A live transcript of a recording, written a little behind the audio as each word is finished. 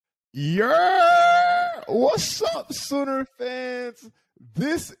Yeah, what's up, Sooner fans?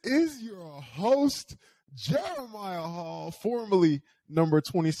 This is your host, Jeremiah Hall, formerly number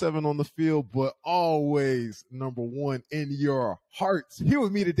 27 on the field, but always number one in your hearts. Here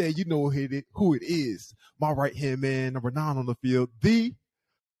with me today, you know who it is. My right-hand man, number 9 on the field, the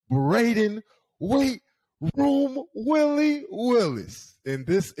Brayden Weight Room Willy Willis. And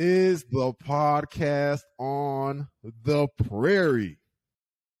this is the podcast on the prairie.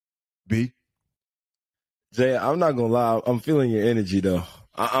 B. Jay, I'm not gonna lie. I'm feeling your energy though.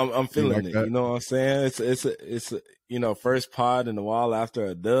 I'm feeling like it. That? You know what I'm saying? It's a, first pod in a while after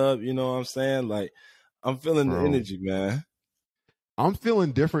a dub. You know what I'm saying? Like, I'm feeling the energy, man. I'm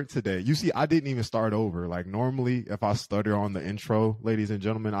feeling different today. You see, I didn't even start over. Like normally, if I stutter on the intro, ladies and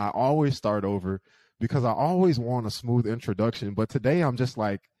gentlemen, I always start over because I always want a smooth introduction. But today, I'm just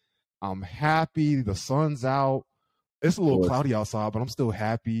like, I'm happy. The sun's out. It's a little cloudy outside, but I'm still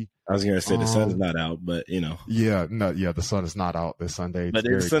happy. I was gonna say the sun's not out, but you know. Yeah, the sun is not out this Sunday. But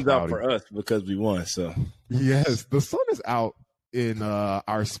the sun's out for us because we won. So yes, the sun is out in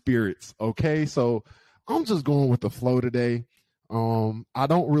our spirits. Okay, so I'm just going with the flow today. I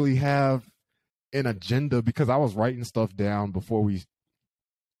don't really have an agenda because I was writing stuff down before we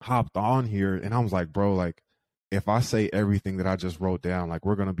hopped on here, and I was like, bro, like if I say everything that I just wrote down, like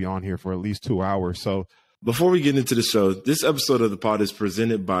we're gonna be on here for at least 2 hours. So before we get into the show, this episode of the pod is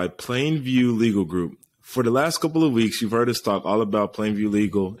presented by Plainview Legal Group. For the last couple of weeks, you've heard us talk all about Plainview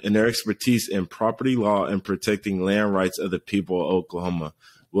Legal and their expertise in property law and protecting land rights of the people of Oklahoma.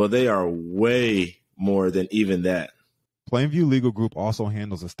 Well, they are way more than even that. Plainview Legal Group also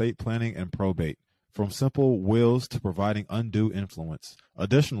handles estate planning and probate, from simple wills to providing undue influence.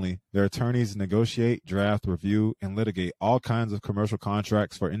 Additionally, their attorneys negotiate, draft, review, and litigate all kinds of commercial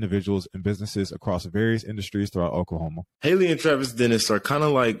contracts for individuals and businesses across various industries throughout Oklahoma. Haley and Travis Dennis are kind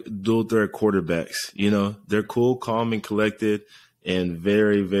of like dual threat quarterbacks. You know, they're cool, calm, and collected in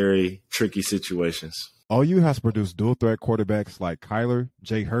very, very tricky situations. OU has produced dual threat quarterbacks like Kyler,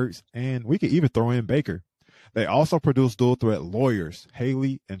 Jay Hurts, and we could even throw in Baker. They also produce dual threat lawyers,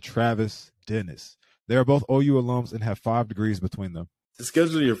 Haley and Travis Dennis. They are both OU alums and have 5 degrees between them. To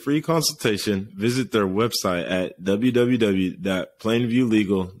schedule your free consultation, visit their website at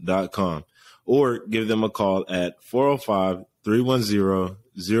www.plainviewlegal.com or give them a call at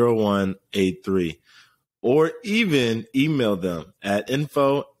 405-310-0183 or even email them at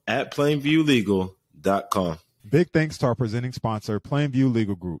info@plainviewlegal.com. Big thanks to our presenting sponsor, Plainview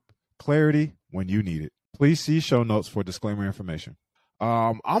Legal Group. Clarity when you need it. Please see show notes for disclaimer information.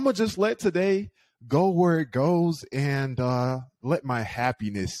 I'm going to just let today go where it goes and let my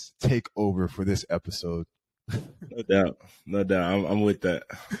happiness take over for this episode. No doubt. I'm with that.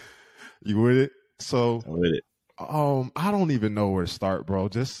 You with it? So I'm with it. I don't even know where to start, bro.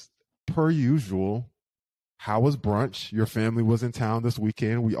 Just per usual, how was brunch? Your family was in town this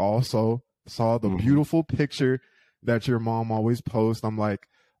weekend. We also saw the beautiful picture that your mom always posts. I'm like,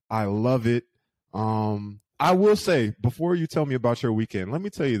 I love it. I will say, before you tell me about your weekend, let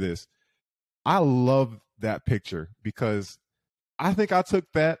me tell you this. I love that picture because I think I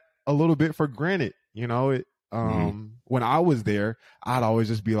took that a little bit for granted. You know, when I was there, I'd always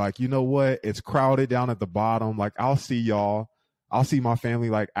just be like, you know what? It's crowded down at the bottom. Like, I'll see y'all. I'll see my family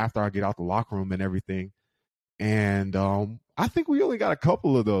like after I get out the locker room and everything. And I think we only got a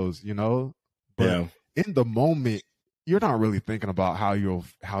couple of those, you know. But in the moment, you're not really thinking about how you'll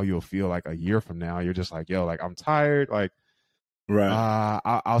feel like a year from now. You're just like, yo, like I'm tired. Like, right.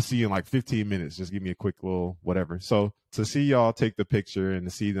 I'll see you in like 15 minutes. Just give me a quick little whatever. So to see y'all take the picture and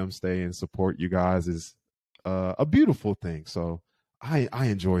to see them stay and support you guys is a beautiful thing. So I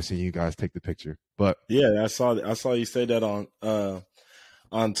enjoy seeing you guys take the picture. But yeah, I saw you say that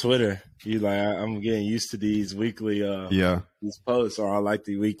on Twitter. You like, I'm getting used to these weekly these posts, or I like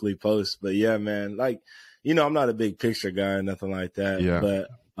the weekly posts. But yeah, man, like, you know, I'm not a big picture guy or nothing like that. Yeah. But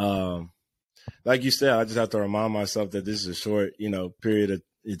like you said, I just have to remind myself that this is a short, you know, period of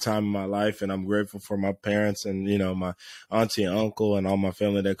time in my life, and I'm grateful for my parents and, you know, my auntie and uncle and all my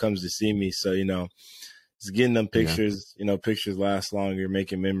family that comes to see me. So, you know, just getting them pictures, you know, pictures last longer,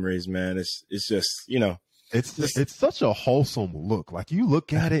 making memories, man. It's just, you know, it's such a wholesome look. Like, you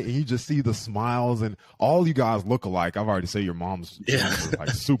look at it and you just see the smiles, and all you guys look alike. I've already said your mom's like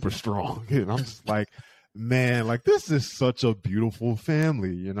super strong, and I'm just like, man, like this is such a beautiful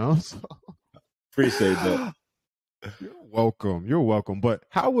family, you know. So, appreciate that. You're welcome. But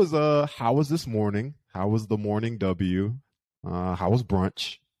how was this morning? How was the morning W? How was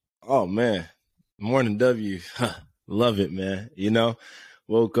brunch? Oh man, morning W. Love it, man. You know,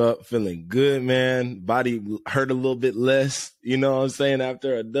 Woke up feeling good, man. Body hurt a little bit less, you know what I'm saying,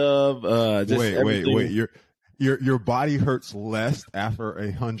 after a dub. Wait. Your body hurts less after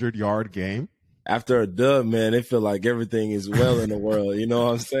 100-yard game? After a dub, man, it feel like everything is well in the world, you know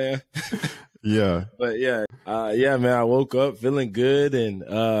what I'm saying? Yeah. But yeah, man, I woke up feeling good and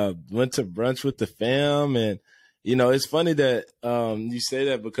went to brunch with the fam. And, you know, it's funny that you say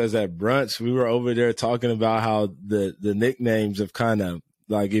that because at brunch, we were over there talking about how the nicknames have kind of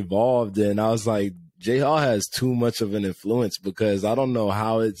like evolved. And I was like, J Hall has too much of an influence because I don't know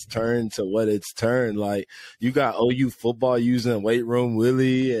how it's turned to what it's turned. Like, you got OU football using weight room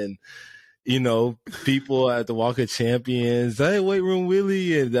Willy, and, you know, people at the Walk of Champions, hey, weight room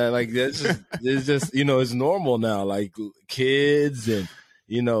Willy, and that, like, that's just, it's just, you know, it's normal now. Like, kids and,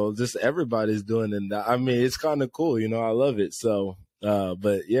 you know, just everybody's doing it. I mean, it's kind of cool, you know, I love it. So,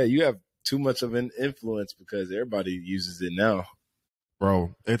 but yeah, you have too much of an influence because everybody uses it now.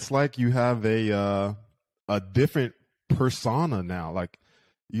 Bro, it's like you have a different persona now. Like,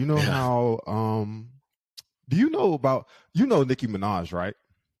 you know how do you know about Nicki Minaj, right?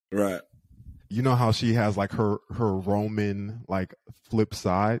 Right. You know how she has like her Roman like flip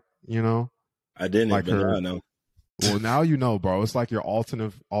side, you know? I didn't, like but now I know. Well, now you know, bro. It's like your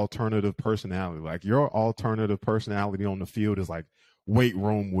alternative personality. Like, your alternative personality on the field is like weight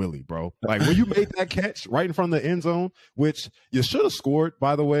room Willy, bro. Like, when you made that catch right in front of the end zone, which you should have scored,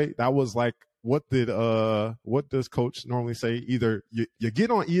 by the way. That was like, what does coach normally say? Either you get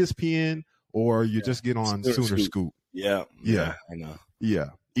on ESPN or you just get on Sooner Scoop. Yeah, I know.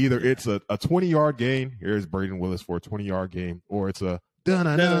 Yeah. Either it's a 20-yard gain. Here's Brayden Willis for a 20-yard game, or it's a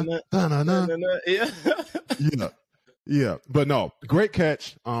da-na-na. Yeah. But no, great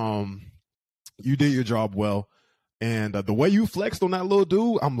catch. You did your job well. And the way you flexed on that little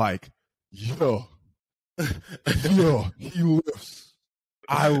dude, I'm like, yo, he lifts.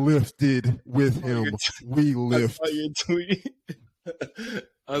 I lifted with him. We lift. I saw your tweet.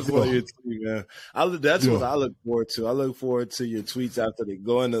 I saw your tweet, man. That's what I look forward to. I look forward to your tweets after they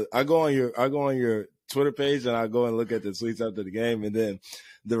go into. I go on your Twitter page and I go and look at the tweets after the game, and then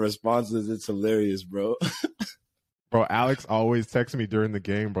the responses. It's hilarious, bro. Bro, Alex always texts me during the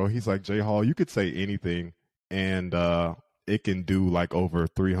game, bro. He's like, J Hall, you could say anything, and it can do like over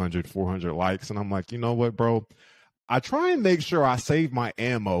 300, 400 likes. And I'm like, you know what, bro? I try and make sure I save my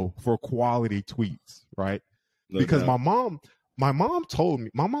ammo for quality tweets, right? Because my mom told me,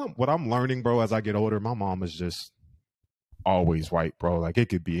 what I'm learning, bro, as I get older, my mom is just always right, bro. Like, it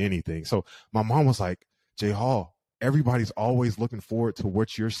could be anything. So my mom was like, J Hall, everybody's always looking forward to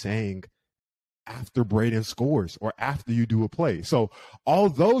what you're saying after Brayden scores or after you do a play. So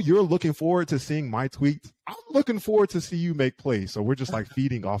although you're looking forward to seeing my tweets, I'm looking forward to see you make plays. So we're just like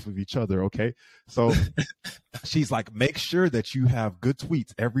feeding off of each other. Okay. So she's like, make sure that you have good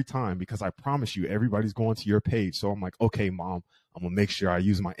tweets every time, because I promise you, everybody's going to your page. So I'm like, okay, mom, I'm gonna make sure I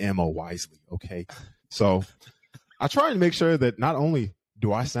use my ammo wisely. Okay. So I try and make sure that not only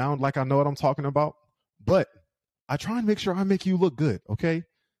do I sound like I know what I'm talking about, but I try and make sure I make you look good. Okay.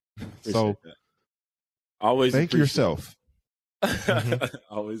 So always thank yourself.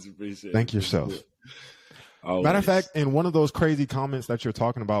 Always appreciate. Thank yourself. Matter of fact, in one of those crazy comments that you're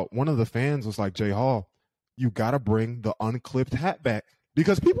talking about, one of the fans was like, J Hall, you got to bring the unclipped hat back,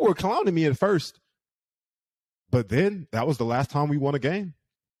 because people were clowning me at first. But then that was the last time we won a game.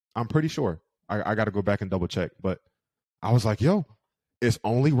 I'm pretty sure. I got to go back and double check. But I was like, yo, it's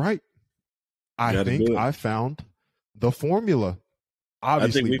only right. I think I found the formula.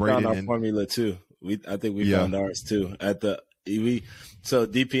 Obviously, I think we Brayden found our formula too. I think we found ours too. So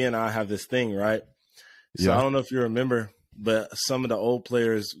DP and I have this thing, right? So I don't know if you remember, but some of the old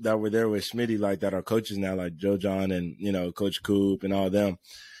players that were there with Schmitty, like that are coaches now, like Joe John and, you know, Coach Coop and all of them.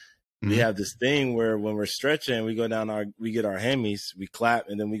 We have this thing where when we're stretching, we go down we get our hammies, we clap,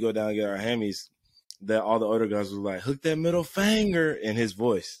 and then we go down and get our hammies. That all the older guys were like, hook that middle finger in his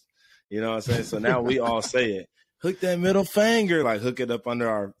voice. You know what I'm saying? So now we all say it. Hook that middle finger, like hook it up under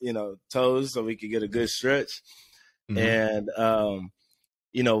our, you know, toes so we could get a good stretch. And,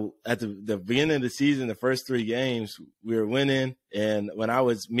 you know, at the beginning of the season, the first 3 games, we were winning. And when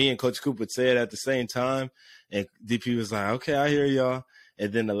me and Coach Coop would say it at the same time, and DP was like, okay, I hear y'all.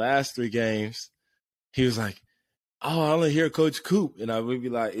 And then the last 3 games, he was like, oh, I only hear Coach Coop. And I would be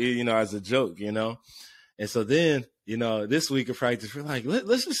like, you know, as a joke, you know. And so then, you know, this week of practice, we're like,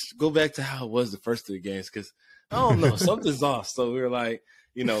 let's just go back to how it was the first 3 games, because I don't know, something's off. So we were like,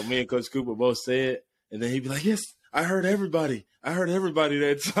 you know, me and Coach Coop would both say it. And then he'd be like, yes, I heard everybody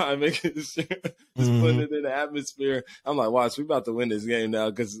that time, making sure, just putting it in the atmosphere. I'm like, watch, we about to win this game now,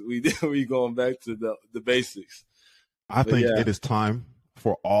 because we going back to the basics. I think it is time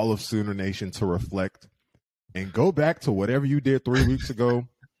for all of Sooner Nation to reflect and go back to whatever you did 3 weeks ago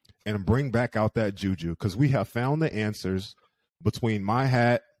and bring back out that juju, because we have found the answers between my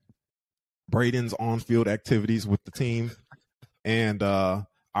hat, Brayden's on-field activities with the team, and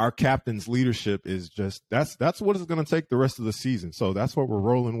our captain's leadership is just that's what it's going to take the rest of the season. So that's what we're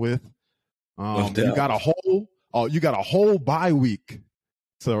rolling with. You got a whole bye week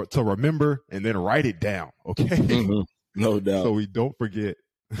to remember and then write it down. Okay. Mm-hmm. No doubt. So we don't forget.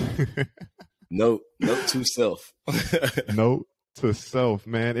 Note to self. Note to self,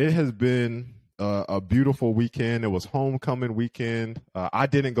 man. It has been a beautiful weekend. It was homecoming weekend. I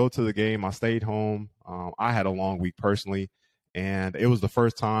didn't go to the game. I stayed home. I had a long week personally, and it was the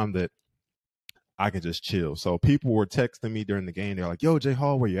first time that I could just chill. So people were texting me during the game. They're like, "Yo, J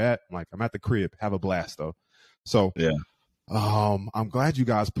Hall, where you at?" I'm like, "I'm at the crib. Have a blast, though." So yeah, I'm glad you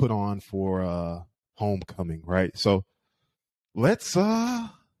guys put on for homecoming, right? So let's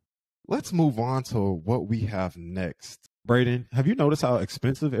move on to what we have next. Brayden, have you noticed how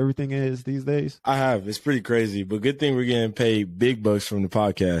expensive everything is these days? I have. It's pretty crazy, but good thing we're getting paid big bucks from the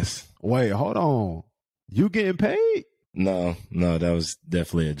podcast. Wait, hold on. You getting paid? No, that was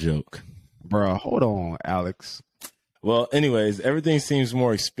definitely a joke. Bro, hold on, Alex. Well, anyways, everything seems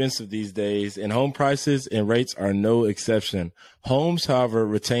more expensive these days, and home prices and rates are no exception. Homes, however,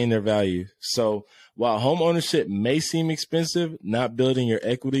 retain their value. So while home ownership may seem expensive, not building your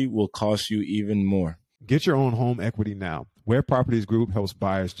equity will cost you even more. Get your own home equity now. Ware Properties Group helps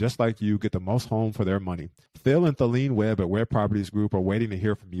buyers just like you get the most home for their money. Phil and Thaleen Webb at Ware Properties Group are waiting to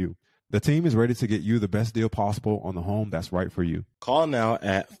hear from you. The team is ready to get you the best deal possible on the home that's right for you. Call now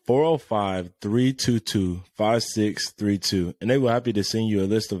at 405-322-5632, and they will be happy to send you a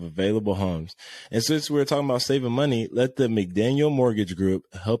list of available homes. And since we're talking about saving money, let the McDaniel Mortgage Group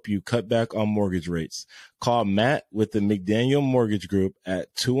help you cut back on mortgage rates. Call Matt with the McDaniel Mortgage Group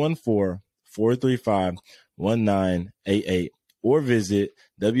at 214-435-1988 or visit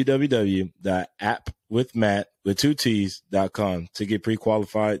www.appwithmatt.com to get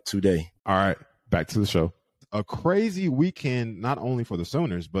pre-qualified today. All right, back to the show. A crazy weekend, not only for the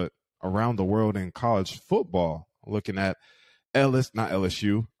Sooners, but around the world in college football. Looking at Iowa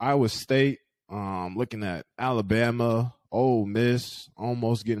State, looking at Alabama, Ole Miss,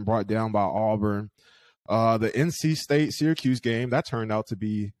 almost getting brought down by Auburn. The NC State-Syracuse game, that turned out to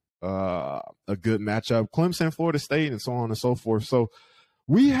be a good matchup. Clemson, Florida State, and so on and so forth. So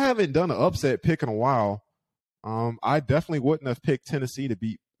we haven't done an upset pick in a while. I definitely wouldn't have picked Tennessee to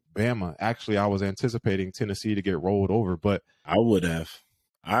beat Bama. Actually, I was anticipating Tennessee to get rolled over, but I would have.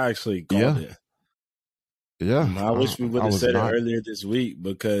 I actually called it. Yeah. I wish we would have said it earlier this week,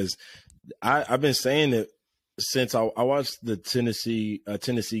 because I've been saying it since I watched the Tennessee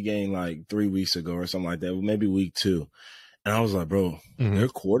game like 3 weeks ago or something like that, maybe week 2. And I was like, bro, their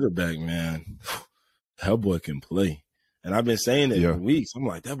quarterback, man, that boy can play. And I've been saying it for weeks. I'm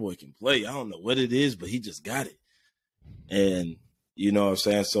like, that boy can play. I don't know what it is, but he just got it. And you know what I'm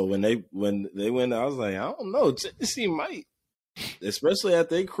saying? So when they went, I was like, I don't know. Tennessee might, especially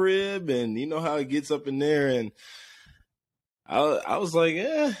at their crib, and you know how it gets up in there. And I was like,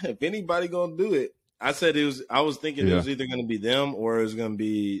 if anybody gonna do it, I said it was. I was thinking it was either gonna be them or it was gonna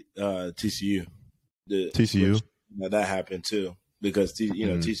be TCU. TCU. That happened too, because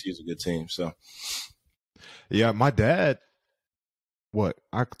TCU is a good team. So yeah, my dad.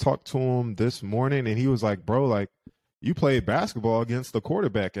 I talked to him this morning, and he was like, "Bro, like, you played basketball against the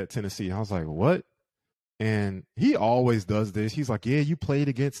quarterback at Tennessee." I was like, "What?" And he always does this. He's like, "Yeah, you played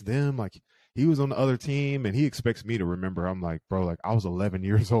against them. Like, he was on the other team," and he expects me to remember. I'm like, "Bro, like, I was 11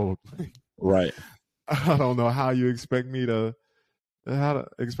 years old." Right. I don't know how you expect me to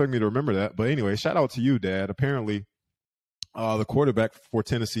remember that. But anyway, shout out to you, Dad. Apparently, the quarterback for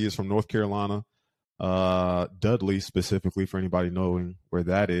Tennessee is from North Carolina. Dudley, specifically, for anybody knowing where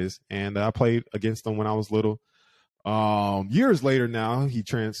that is. And I played against him when I was little. Years later now, he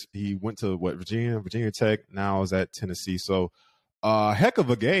went to Virginia Tech. Now is at Tennessee. So heck of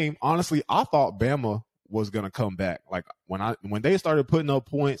a game. Honestly, I thought Bama was gonna come back. Like when they started putting up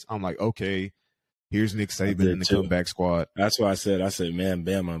points, I'm like, okay, here's Nick Saban in the comeback squad. That's why I said, man,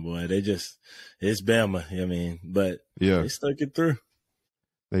 Bama, boy, it's Bama. I mean, but they stuck it through.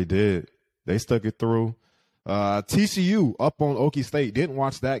 They did. They stuck it through. TCU up on Okie State. Didn't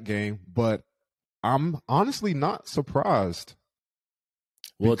watch that game, but I'm honestly not surprised.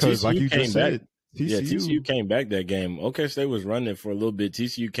 Well, because, TCU like you just said, TCU came back that game. OK State was running for a little bit.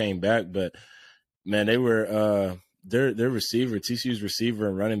 TCU came back, but man, they were their receiver, TCU's receiver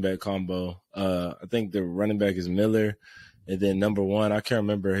and running back combo. I think the running back is Miller, and then number 1, I can't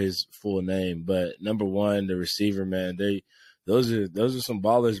remember his full name, but number 1, the receiver, man, those are some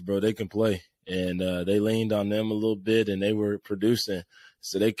ballers, bro. They can play, and they leaned on them a little bit, and they were producing.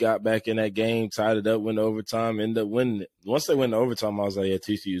 So they got back in that game, tied it up, went to overtime, ended up winning it. Once they went to overtime, I was like, yeah,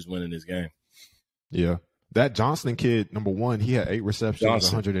 TCU's winning this game. Yeah. That Johnston kid, number one, he had 8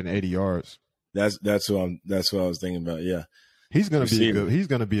 receptions, 180 yards. That's who I was thinking about. Yeah. He's gonna be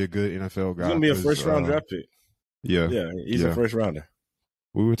a good NFL guy. He's gonna be a first round draft pick. Yeah. Yeah, he's a first rounder.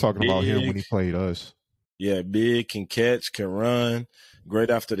 We were talking about him when he played us. Yeah, big, can catch, can run,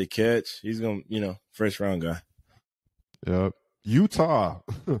 great after the catch. He's gonna, first round guy. Yep. Utah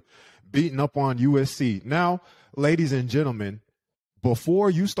beating up on USC. Now, ladies and gentlemen,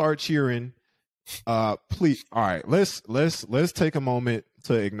 before you start cheering, please, all right, let's take a moment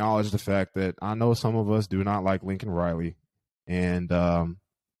to acknowledge the fact that I know some of us do not like Lincoln Riley. And for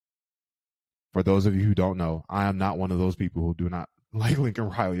those of you who don't know, I am not one of those people who do not like Lincoln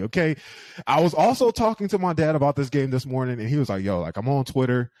Riley. Okay. I was also talking to my dad about this game this morning, and he was like, yo, like, I'm on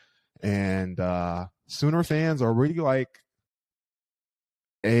Twitter, and Sooner fans are really like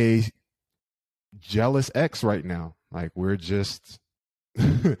a jealous ex right now. Like, we're just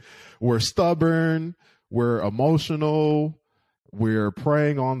we're stubborn, we're emotional, we're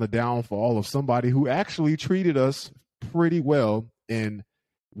preying on the downfall of somebody who actually treated us pretty well, and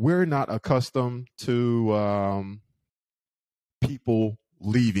we're not accustomed to people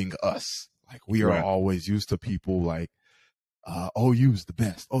leaving us. Like, we are always used to people like OU's the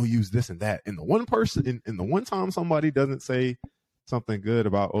best, OU's this and that, and the one person and the one time somebody doesn't say something good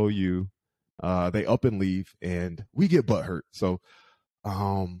about OU, they up and leave, and we get butthurt. So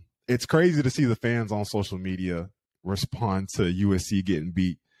it's crazy to see the fans on social media respond to USC getting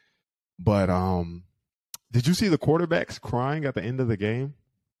beat. But did you see the quarterbacks crying at the end of the game?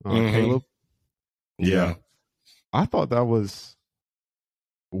 Caleb? Yeah. I thought that was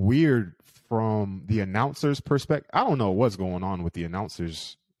weird from the announcer's perspective. I don't know what's going on with the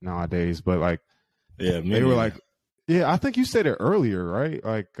announcers nowadays, but like, they were like, I think you said it earlier, right?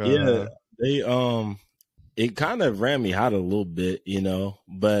 Like, they it kind of ran me hot a little bit,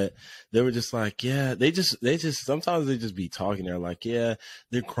 but they were just like, they just sometimes they just be talking. They're like, they're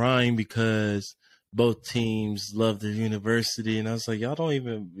crying because both teams love their university. And I was like, y'all don't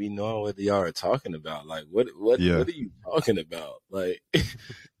even know what y'all are talking about. Like, what are you talking about? Like,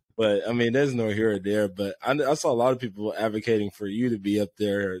 but I mean, there's no here or there, but I saw a lot of people advocating for you to be up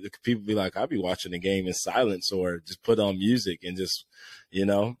there. People be like, I'll be watching the game in silence or just put on music and just,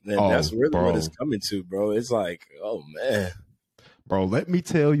 and that's really what it's coming to, bro. It's like, oh man, bro, let me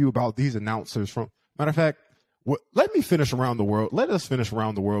tell you about these announcers matter of fact, let me finish around the world. Let us finish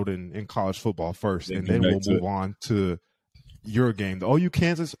around the world in college football first, and then we'll move on to your game. The OU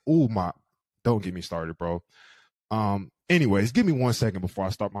Kansas. Don't get me started, bro. Anyways, give me 1 second before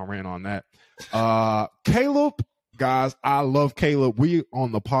I start my rant on that. Caleb, guys, I love Caleb. We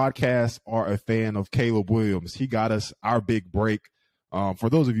on the podcast are a fan of Caleb Williams. He got us our big break. For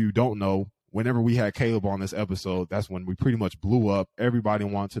those of you who don't know, whenever we had Caleb on this episode, that's when we pretty much blew up. Everybody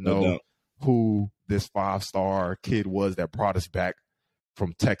wanted to know who this 5-star kid was that brought us back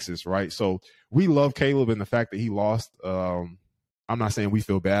from Texas, right? So we love Caleb and the fact that he lost. I'm not saying we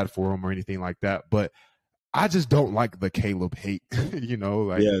feel bad for him or anything like that, but I just don't like the Caleb hate,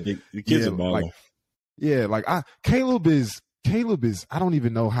 the kid's a baller. Caleb is, I don't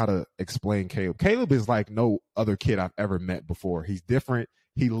even know how to explain Caleb. Caleb is like no other kid I've ever met before. He's different.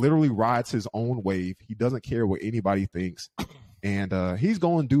 He literally rides his own wave. He doesn't care what anybody thinks. And he's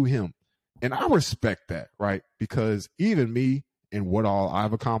going to do him. And I respect that, right? Because even me and what all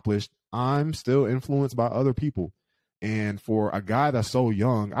I've accomplished, I'm still influenced by other people. And for a guy that's so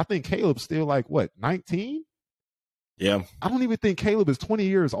young, I think Caleb's still like, 19? Yeah. I don't even think Caleb is 20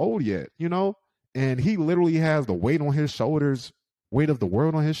 years old yet, And he literally has the weight on his shoulders, weight of the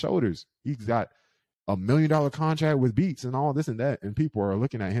world on his shoulders. He's got $1 million contract with Beats and all this and that. And people are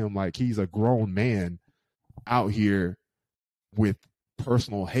looking at him like he's a grown man out here with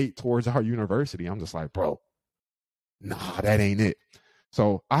personal hate towards our university. I'm just like, bro, nah, that ain't it.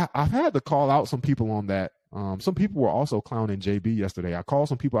 So I've had to call out some people on that. Some people were also clowning JB yesterday. I called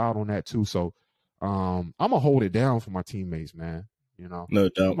some people out on that too. So I'm gonna hold it down for my teammates, man. No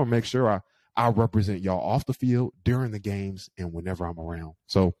doubt. I'm gonna make sure I represent y'all off the field, during the games, and whenever I'm around.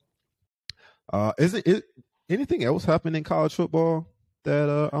 So isn't it anything else happening in college football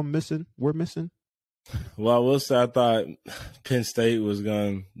that I'm missing? We're missing? Well, I will say I thought Penn State was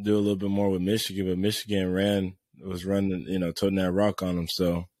going to do a little bit more with Michigan, but Michigan was running, toting that rock on them.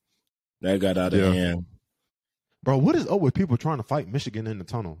 So that got out of hand. Bro, what is up with people trying to fight Michigan in the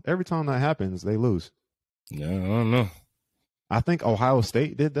tunnel? Every time that happens, they lose. Yeah, I don't know. I think Ohio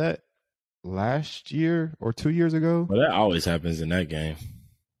State did that. last year or 2 years ago. Well, that always happens in that game.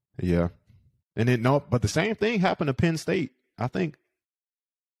 Yeah. And then, no, but the same thing happened to Penn State, I think,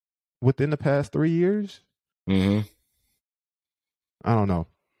 within the past 3 years. Mm-hmm. I don't know.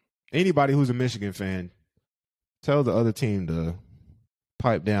 Anybody who's a Michigan fan, tell the other team to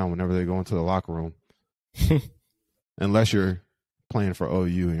pipe down whenever they go into the locker room. Unless you're playing for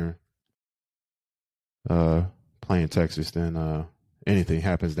OU and you're playing Texas, then anything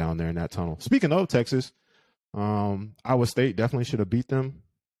happens down there in that tunnel. Speaking of Texas, Iowa State definitely should have beat them.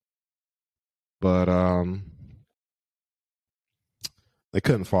 But they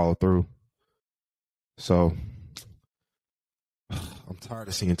couldn't follow through. So I'm tired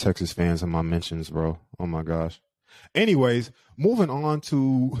of seeing Texas fans in my mentions, bro. Oh, my gosh. Anyways, moving on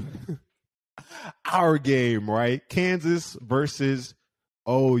to our game, right? Kansas versus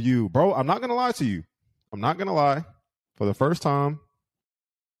OU. Bro, I'm not going to lie to you. I'm not going to lie. For the first time,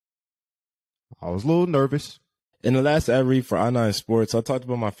 I was a little nervous. In the last ad read for I9 Sports, I talked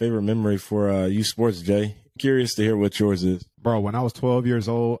about my favorite memory for U Sports, Jay. Curious to hear what yours is. Bro, when I was 12 years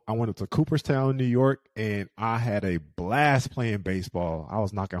old, I went up to Cooperstown, New York, and I had a blast playing baseball. I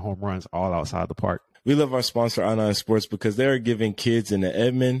was knocking home runs all outside the park. We love our sponsor, I9 Sports, because they are giving kids in the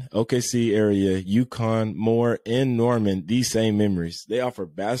Edmond, OKC area, Yukon, Moore, and Norman these same memories. They offer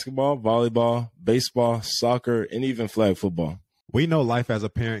basketball, volleyball, baseball, soccer, and even flag football. We know life as a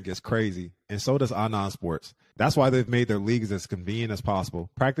parent gets crazy, and so does I9 Sports. That's why they've made their leagues as convenient as possible.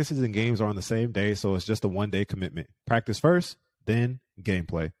 Practices and games are on the same day, so it's just a one-day commitment. Practice first, then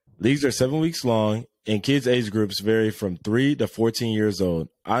gameplay. Leagues are 7 weeks long, and kids' age groups vary from 3 to 14 years old.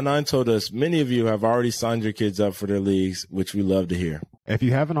 I9 told us many of you have already signed your kids up for their leagues, which we love to hear. If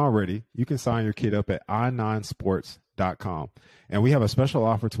you haven't already, you can sign your kid up at i9sports.com. And we have a special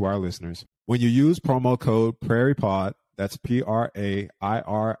offer to our listeners. When you use promo code PrairiePod, that's PRAIRIE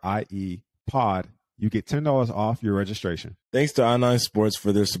pod, you get $10 off your registration. Thanks to I9 Sports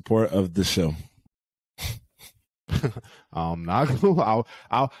for their support of the show. I'm not gonna.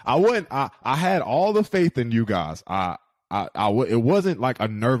 I wouldn't. I had all the faith in you guys. It wasn't like a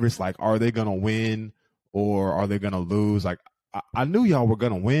nervous, like, are they gonna win or are they gonna lose? Like, I knew y'all were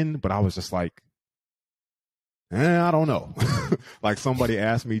gonna win, but I was just like, I don't know. Like, somebody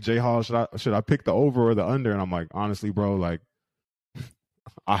asked me, J Hall, should I pick the over or the under? And I'm like, honestly, bro, like,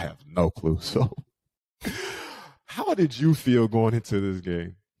 I have no clue. So, how did you feel going into this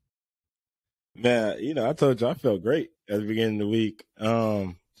game? Man, I told you I felt great at the beginning of the week.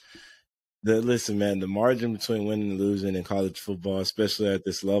 Listen, man, the margin between winning and losing in college football, especially at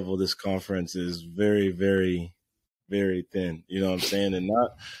this level, this conference, is very, very, very thin. You know what I'm saying? And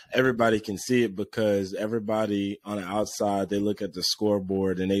not everybody can see it because everybody on the outside, they look at the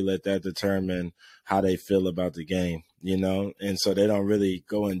scoreboard and they let that determine how they feel about the game, And so they don't really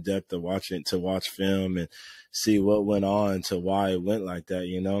go in depth to watch film and see what went on to why it went like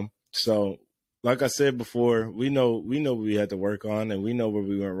that, So, like I said before, we know what we had to work on and we know where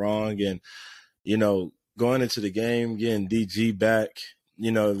we went wrong. And, going into the game, getting DG back,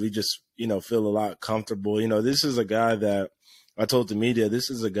 we just, feel a lot comfortable. This is a guy that I told the media,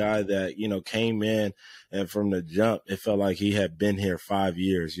 this is a guy that, came in and from the jump, it felt like he had been here 5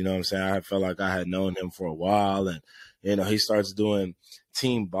 years. You know what I'm saying? I felt like I had known him for a while. And, he starts doing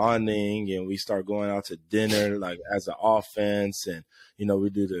team bonding and we start going out to dinner, like as an offense. And, we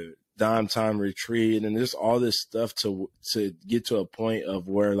do the dime time retreat and just all this stuff to get to a point of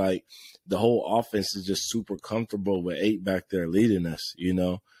where like the whole offense is just super comfortable with 8 back there leading us,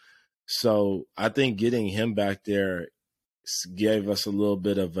 So I think getting him back there gave us a little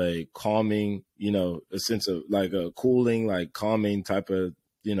bit of a calming, a sense of like a cooling, like calming type of,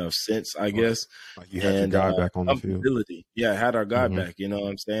 sense, I guess. Like you had your guy back on the field. Yeah, had our guy back, you know what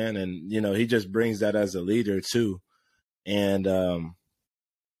I'm saying? And, he just brings that as a leader too. And,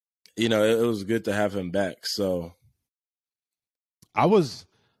 it was good to have him back. So I was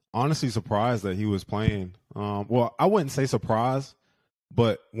honestly surprised that he was playing. Well, I wouldn't say surprised,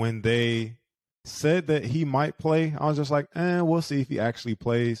 but when they said that he might play, I was just like, we'll see if he actually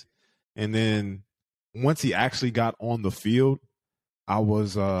plays. And then once he actually got on the field, I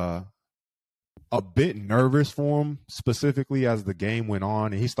was a bit nervous for him, specifically as the game went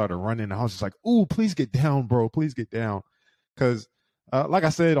on and he started running. I was just like, ooh, please get down, bro. Please get down. Because like I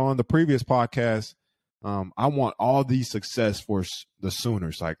said on the previous podcast, I want all the success for the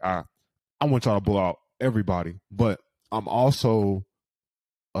Sooners. Like I want y'all to blow out everybody, but I'm also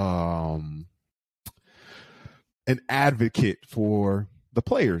an advocate for the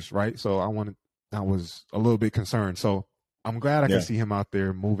players, right? So I was a little bit concerned. So I'm glad I can see him out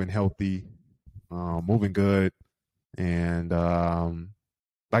there moving healthy, moving good, and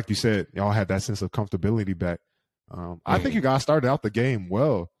like you said, y'all had that sense of comfortability back. I think you guys started out the game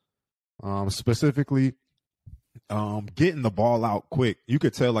well, specifically getting the ball out quick. You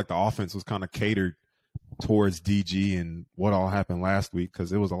could tell like the offense was kind of catered towards DG and what all happened last week,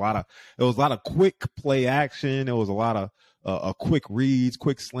 because it was a lot of quick play action. It was a lot of quick reads,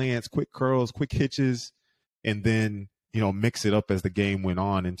 quick slants, quick curls, quick hitches, and then mix it up as the game went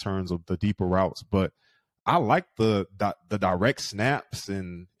on in terms of the deeper routes. But I like the direct snaps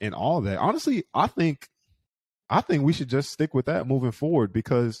and all that. Honestly, I think we should just stick with that moving forward,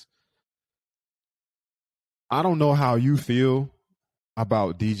 because I don't know how you feel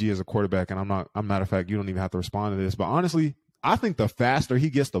about DG as a quarterback, and I'm matter of fact, you don't even have to respond to this, but honestly, I think the faster he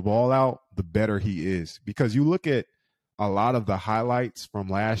gets the ball out, the better he is. Because you look at a lot of the highlights from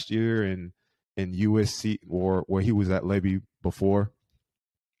last year in USC, or where he was at Levy before,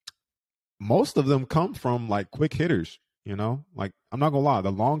 most of them come from like quick hitters. Like, I'm not gonna lie,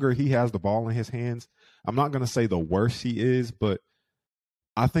 the longer he has the ball in his hands, I'm not gonna say the worse he is, but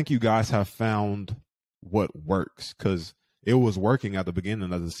I think you guys have found what works, because it was working at the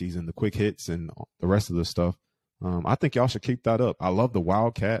beginning of the season, the quick hits and the rest of the stuff. I think y'all should keep that up. I love the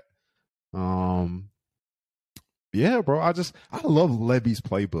Wildcat. Yeah, bro. I love Levy's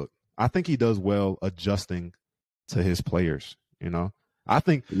playbook. I think he does well adjusting to his players. I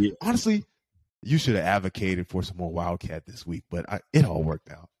think honestly, you should have advocated for some more Wildcat this week, but it all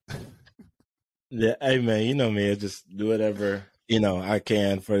worked out. Yeah, hey man, you know me, I just do whatever I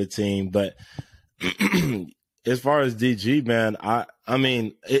can for the team. But as far as DG, man, I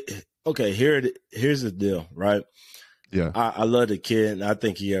mean, okay. Here's the deal, right? Yeah, I love the kid, and I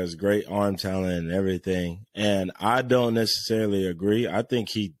think he has great arm talent and everything. And I don't necessarily agree. I think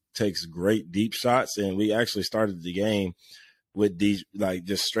he takes great deep shots, and we actually started the game with like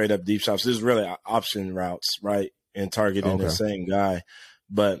just straight up deep shots. This is really option routes, right? And targeting the same guy.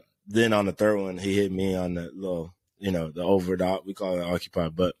 But then on the third one, he hit me on the little, the over dot. We call it occupy.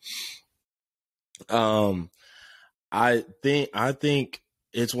 But I think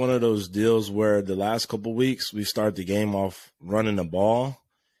it's one of those deals where the last couple of weeks we start the game off running the ball.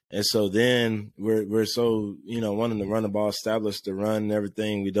 And so then we're so, wanting to run the ball, establish the run and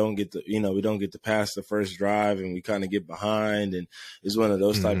everything. We don't get to pass the first drive, and we kind of get behind. And it's one of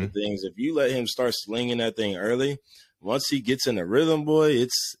those type of things. If you let him start slinging that thing early, once he gets in the rhythm, boy,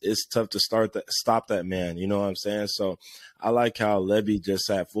 it's tough to stop that man. You know what I'm saying? So I like how Levy just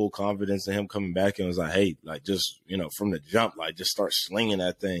had full confidence in him coming back and was like, hey, like just, from the jump, like just start slinging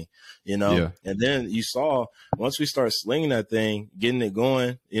that thing, Yeah. And then you saw once we start slinging that thing, getting it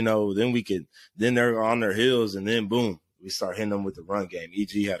going, then they're on their heels, and then boom, we start hitting them with the run game.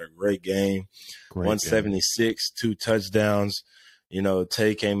 EG had a great game, 176, 2 touchdowns.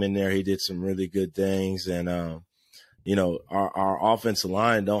 Tay came in there. He did some really good things. And, our offensive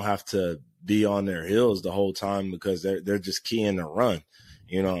line don't have to be on their heels the whole time, because they're just keying the run.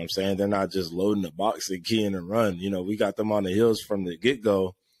 You know what I'm saying? They're not just loading the box and keying the run. We got them on the heels from the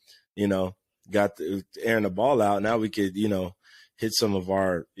get-go, got airing the ball out. Now we could, hit some of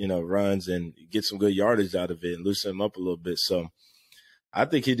our, runs and get some good yardage out of it and loosen them up a little bit. So I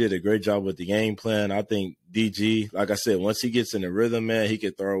think he did a great job with the game plan. I think DG, like I said, once he gets in the rhythm, man, he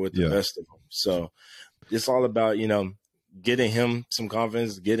could throw with the best of them. So it's all about, getting him some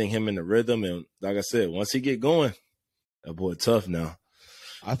confidence, getting him in the rhythm. And like I said, once he get going, that boy tough now.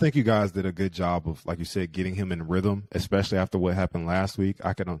 I think you guys did a good job of, like you said, getting him in rhythm, especially after what happened last week.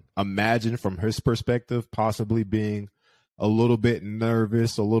 I can imagine from his perspective possibly being a little bit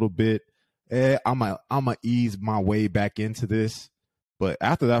nervous, a little bit, I'm gonna ease my way back into this. But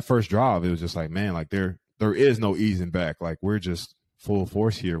after that first drive, it was just like, man, like there is no easing back. Like, we're just full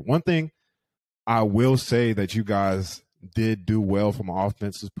force here. One thing I will say that you guys did do well from an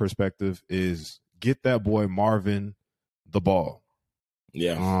offensive perspective is get that boy Marvin the ball.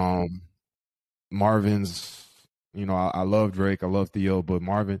 Yeah. Marvin's, I love Drake, I love Theo, but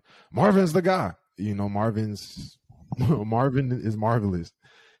Marvin's the guy. Marvin is marvelous.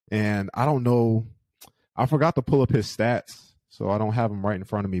 And I don't know, I forgot to pull up his stats, so I don't have him right in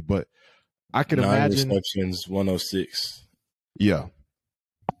front of me, but I can imagine 9 receptions, 106. Yeah.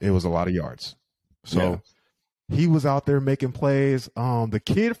 It was a lot of yards. So he was out there making plays. The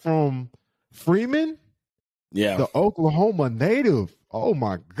kid from Freeman, the Oklahoma native. Oh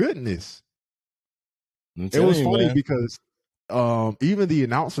my goodness! It was funny because even the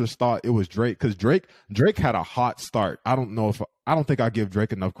announcers thought it was Drake, because Drake had a hot start. I don't think I give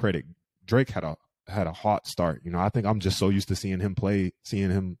Drake enough credit. Drake had a hot start. I think I'm just so used to seeing him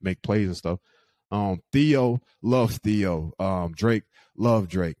make plays and stuff. Theo loves Theo. Drake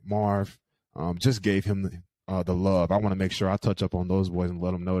loved Drake. Marv just gave him the love. I want to make sure I touch up on those boys and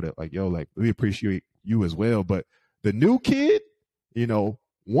let them know that, like, yo, like, we appreciate you as well. But the new kid, you know,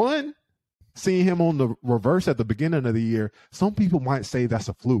 one, seeing him on the reverse at the beginning of the year, some people might say that's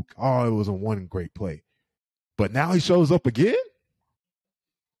a fluke. Oh, it was a one great play. But now he shows up again?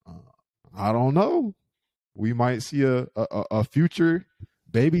 I don't know. We might see a future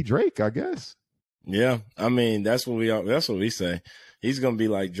baby Drake, I guess. Yeah, I mean, that's what we say. He's gonna be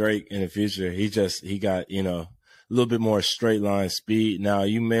like Drake in the future. He got, you know, a little bit more straight line speed. Now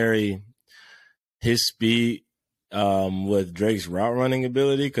you marry his speed with Drake's route running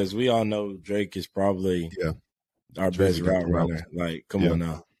ability, because we all know Drake is probably our best route runner. Like, come on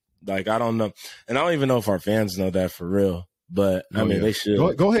now. Like, I don't know, and I don't even know if our fans know that for real. But I mean, they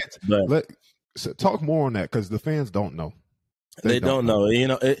should. Go ahead. But talk more on that, because the fans don't know. They don't know. You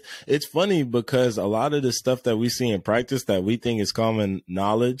know, it's funny because a lot of the stuff that we see in practice that we think is common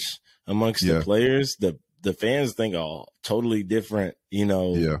knowledge amongst the players, the fans think all totally different. You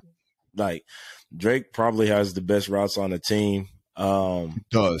know, like Drake probably has the best routes on the team.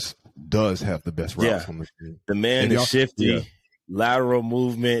 Does have the best routes on the team. The man is shifty. Lateral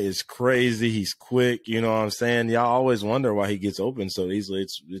movement is crazy. He's quick. You know what I'm saying? Y'all always wonder why he gets open so easily.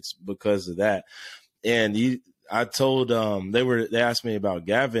 It's because of that. And I told they asked me about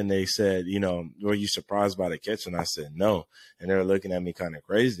Gavin. They said, you know, were you surprised by the catch? And I said no. And they were looking at me kind of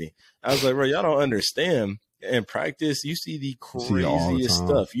crazy. I was like, bro, y'all don't understand. In practice, you see the craziest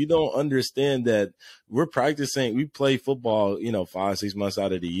stuff. You don't understand that we're practicing. We play football, you know, 5-6 months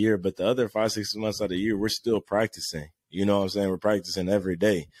out of the year, but the other 5-6 months out of the year, we're still practicing. You know what I'm saying? We're practicing every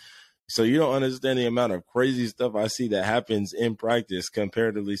day. So you don't understand the amount of crazy stuff I see that happens in practice,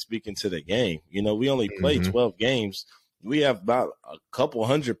 comparatively speaking to the game. You know, we only play 12 games. We have about a couple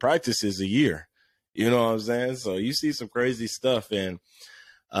hundred practices a year. You know what I'm saying? So you see some crazy stuff. And,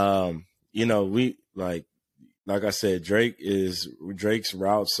 you know, we like I said, Drake's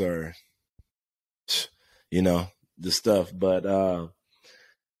routes are, you know, the stuff. But,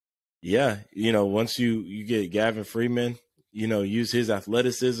 yeah, you know, once you get Gavin Freeman, you know, use his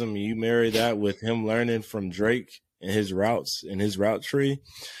athleticism, and you marry that with him learning from Drake and his routes and his route tree,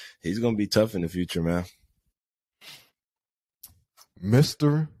 he's going to be tough in the future, man.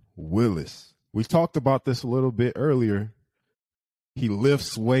 Mr. Willis. We talked about this a little bit earlier. He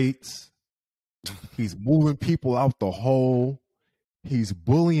lifts weights. He's moving people out the hole. He's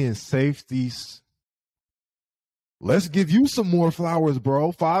bullying safeties. Let's give you some more flowers,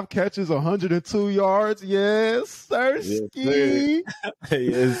 bro. 5 catches, 102 yards. Yes, sir. Yes, sir.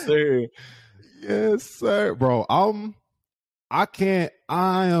 Yes, sir. Yes, sir. Bro, I can't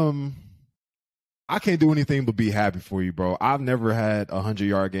do anything but be happy for you, bro. I've never had a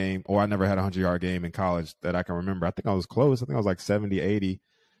 100-yard game, or I never had a 100-yard game in college that I can remember. I think I was close. I think I was like 70, 80.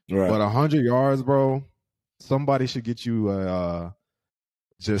 Right. But 100 yards, bro, somebody should get you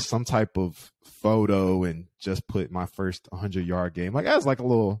just some type of photo and just put my first 100-yard game. Like, that's like a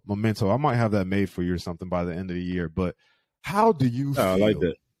little memento. I might have that made for you or something by the end of the year. But how do you feel? I like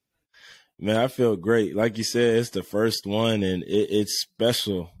that. Man, I feel great. Like you said, it's the first one, and it's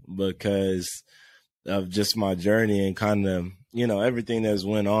special because of just my journey and kind of, you know, everything that's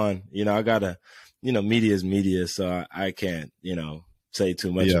went on. You know, I gotta, you know, media is media, so I can't, you know, say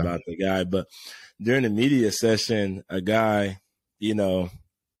too much about the guy. But during the media session, a guy, you know,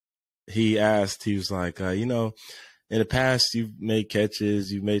 he was like, you know, in the past, you've made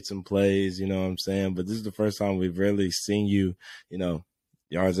catches, you've made some plays, you know what I'm saying? But this is the first time we've really seen you, you know,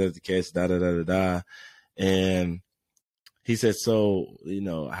 yards after the catch, da-da-da-da-da. And he said, so, you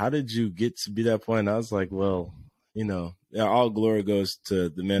know, how did you get to be that point? And I was like, well, you know, all glory goes to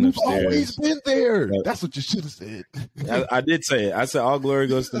the man upstairs. You've always been there. That's what you should have said. I did say it. I said all glory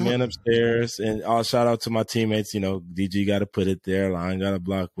goes to the man upstairs, and all shout out to my teammates. You know, DG got to put it there. Line got to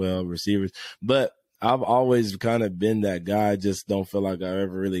block well. Receivers, but I've always kind of been that guy. I just don't feel like I ever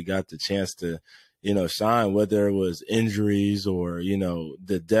really got the chance to, you know, shine. Whether it was injuries or, you know,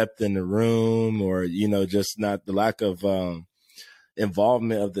 the depth in the room, or, you know, just not the lack of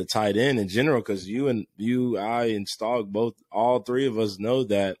involvement of the tight end in general, because I and Stog, all three of us know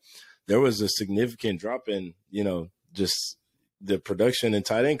that there was a significant drop in, you know, just the production in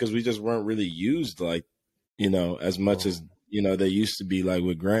tight end, because we just weren't really used like, you know, as much as, you know, they used to be, like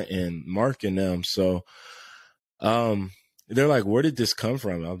with Grant and Mark and them. So they're like, where did this come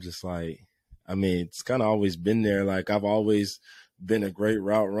from? I'm just like, I mean, it's kind of always been there. Like, I've always been a great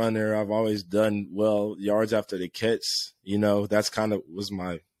route runner. I've always done well yards after the catch. You know, that's kind of was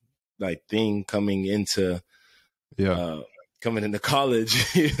my like thing coming into coming into college,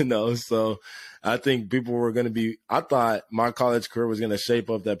 so I think people were going to be, I thought my college career was going to shape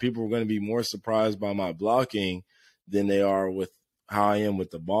up that people were going to be more surprised by my blocking than they are with how I am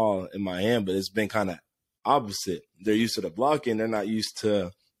with the ball in my hand. But it's been kind of opposite. They're used to the blocking. They're not used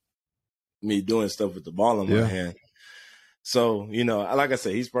to me doing stuff with the ball in my hand. So, like I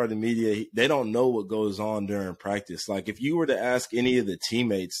said, he's part of the media. They don't know what goes on during practice. Like if you were to ask any of the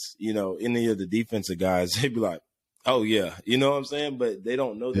teammates, any of the defensive guys, they'd be like, oh, yeah. You know what I'm saying? But they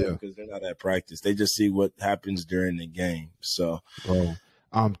don't know that because they're not at practice. They just see what happens during the game. So, bro,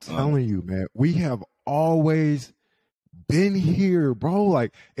 I'm telling you, man, we have always been here, bro.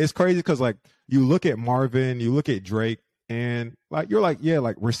 Like, it's crazy because, like, you look at Marvin, you look at Drake, and, like, you're like, yeah,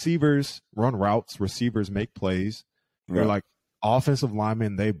 like, receivers run routes, receivers make plays. They're like offensive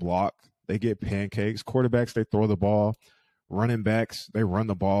linemen, they block, they get pancakes. Quarterbacks, they throw the ball. Running backs, they run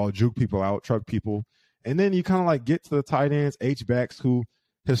the ball, juke people out, truck people. And then you kind of like get to the tight ends, H-backs, who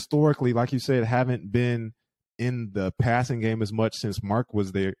historically, like you said, haven't been in the passing game as much since Mark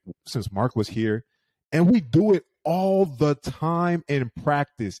was here. And we do it all the time in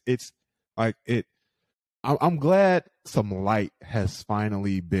practice. It's like I'm glad some light has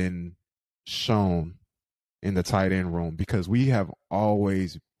finally been shown in the tight end room because we have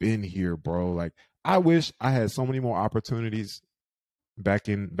always been here, bro. Like I wish I had so many more opportunities back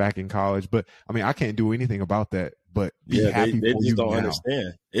in college, but I mean I can't do anything about that. But be happy they for just you don't now.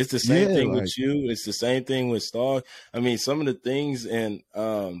 understand. It's the same thing with you. It's the same thing with Star. I mean, some of the things in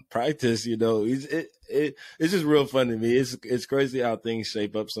practice, it's just real fun to me. It's crazy how things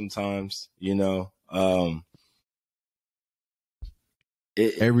shape up sometimes.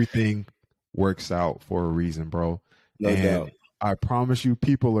 Everything works out for a reason, bro. No doubt. I promise you,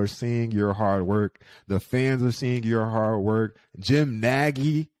 people are seeing your hard work. The fans are seeing your hard work. Jim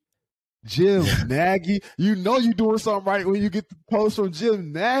Nagy, you're doing something right when you get the post from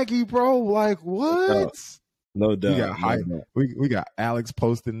Jim Nagy, bro. Like what? No doubt. We got Alex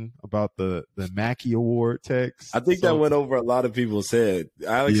posting about the Mackey Award text. I think that went over a lot of people's head.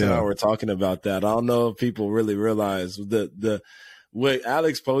 Alex and I were talking about that. I don't know if people really realize what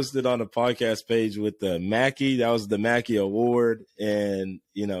Alex posted on the podcast page with the Mackey, that was the Mackey Award. And,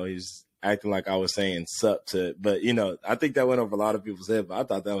 he's acting like I was saying sup to it. But, I think that went over a lot of people's head. But I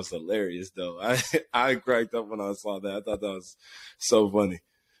thought that was hilarious, though. I cracked up when I saw that. I thought that was so funny.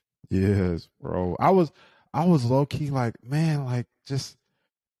 Yes, bro. I was low key like, man, like just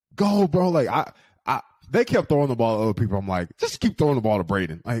go, bro. Like they kept throwing the ball to other people. I'm like, just keep throwing the ball to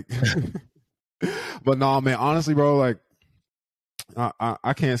Brayden. Like, but no, man, honestly, bro, like,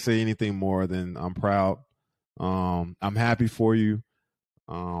 I can't say anything more than I'm proud. I'm happy for you.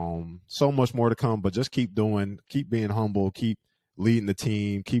 So much more to come, but just keep being humble, keep leading the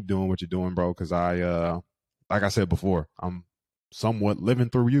team, keep doing what you're doing, bro. Because like I said before, I'm somewhat living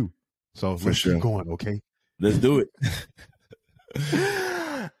through you. So let's keep going, okay? Let's do it.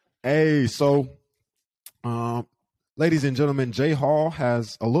 Hey, so, ladies and gentlemen, Jay Hall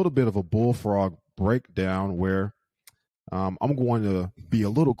has a little bit of a bullfrog breakdown where I'm going to be a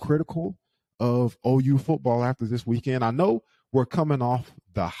little critical of OU football after this weekend. I know we're coming off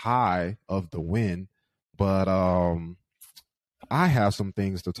the high of the win, but I have some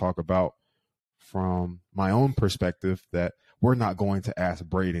things to talk about from my own perspective that we're not going to ask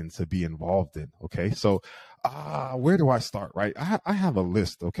Brayden to be involved in. Okay, so where do I start? Right, I have a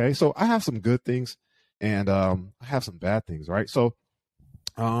list. Okay, so I have some good things and I have some bad things. Right, so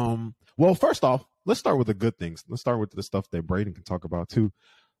well, first off, let's start with the good things. Let's start with the stuff that Brayden can talk about too.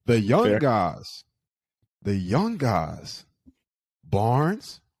 The young guys.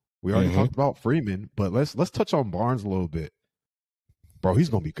 Barnes. We already talked about Freeman, but let's touch on Barnes a little bit. Bro, he's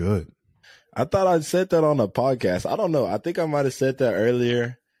gonna be good. I thought I said that on a podcast. I don't know. I think I might have said that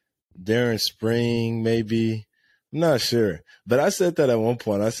earlier during spring, maybe. I'm not sure. But I said that at one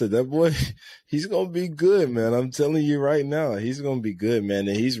point. I said, that boy, he's gonna be good, man. I'm telling you right now, he's gonna be good, man.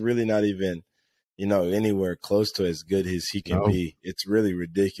 And he's really not even anywhere close to as good as he can be. It's really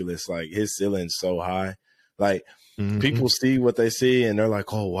ridiculous. Like his ceiling's so high. Like people see what they see and they're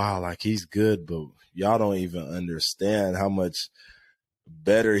like, oh wow, like he's good, but y'all don't even understand how much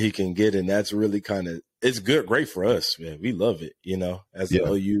better he can get. And that's really it's good, great for us, man. We love it, as the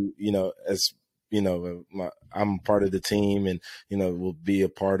OU, I'm part of the team and, we'll be a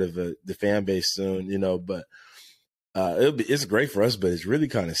part of the fan base soon, but it's great for us, but it's really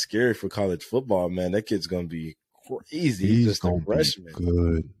kind of scary for college football, man. That kid's going to be crazy. He's He's just a gonna be freshman.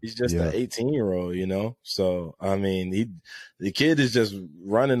 good. He's just Yeah. an 18-year-old, you know? So, I mean, the kid is just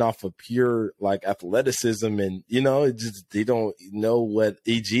running off of pure, like, athleticism. And, you know, it just, they don't know what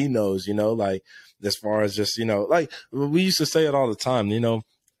EG knows, you know? Like, as far as just, you know, like, we used to say it all the time, you know?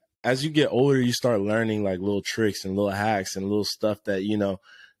 As you get older, you start learning, like, little tricks and little hacks and little stuff that, you know,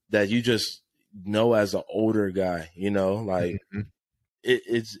 that you just know as an older guy, you know? Like, Mhm.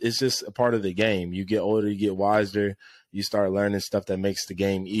 it's just a part of the game. You get older, you get wiser, you start learning stuff that makes the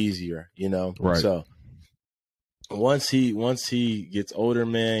game easier, you know? Right. So once he gets older,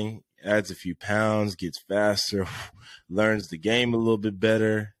 man, adds a few pounds, gets faster, learns the game a little bit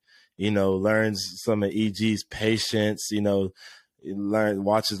better, you know, learns some of EG's patience, you know,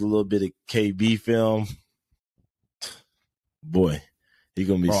 watches a little bit of KB film. Boy, he's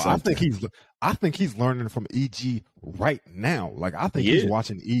gonna be Bro, something. I think he's learning from EG right now. Like, I think Yeah. he's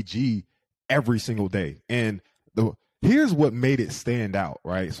watching EG every single day. And here's what made it stand out,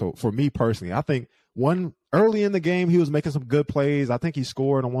 right? So for me personally, I think early in the game, he was making some good plays. I think he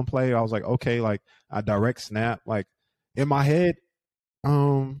scored on one play. I was like, okay, like a direct snap. Like in my head,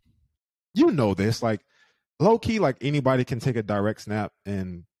 you know this, like low key, like anybody can take a direct snap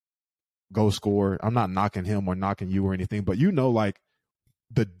and go score. I'm not knocking him or knocking you or anything, but you know, like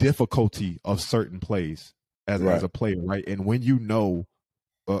the difficulty of certain plays as a player, right? And when you know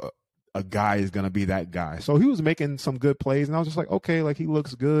a guy is going to be that guy. So he was making some good plays, and I was just like, okay, like he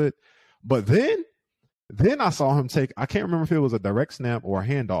looks good. But then I saw him take, I can't remember if it was a direct snap or a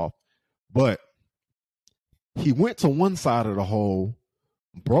handoff, but he went to one side of the hole,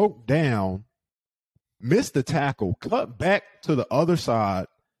 broke down, missed the tackle, cut back to the other side,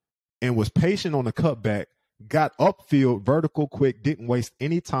 and was patient on the cutback, got upfield, vertical, quick, didn't waste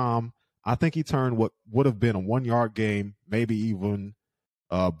any time. I think he turned what would have been a 1 yard game, maybe even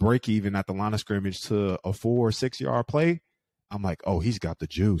break even at the line of scrimmage, to a 4 or 6 yard play. I'm like, oh, he's got the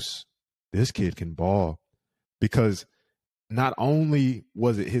juice. This kid can ball. Because not only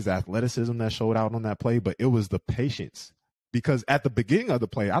was it his athleticism that showed out on that play, but it was the patience. Because at the beginning of the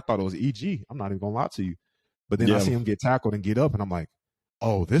play, I thought it was EG. I'm not even going to lie to you. But then I see him get tackled and get up, and I'm like,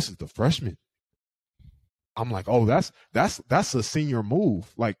 oh, this is the freshman. I'm like, oh, that's a senior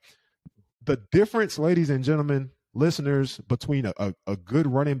move. Like, the difference, ladies and gentlemen, listeners, between a good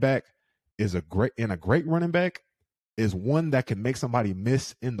running back is a great running back is one that can make somebody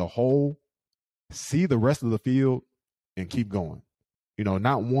miss in the hole, see the rest of the field, and keep going. You know,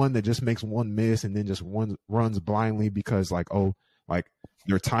 not one that just makes one miss and then just runs blindly because like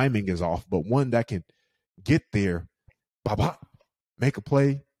their timing is off, but one that can get there, make a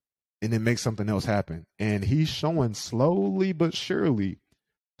play, and then make something else happen. And he's showing slowly but surely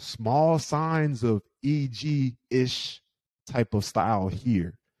small signs of EG-ish type of style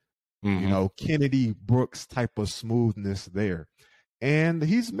here. You know, Kennedy Brooks type of smoothness there. And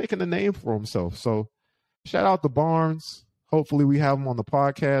he's making a name for himself. So shout out to Barnes. Hopefully we have him on the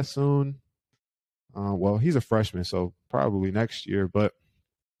podcast soon. Well, he's a freshman, so probably next year. But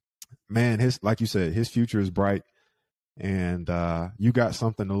man, like you said, his future is bright. And you got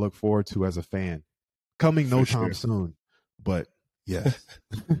something to look forward to as a fan. Coming no time soon. But yes.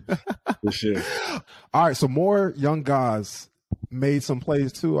 For sure. All right, so more young guys made some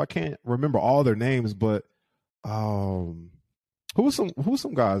plays too. I can't remember all their names, but who's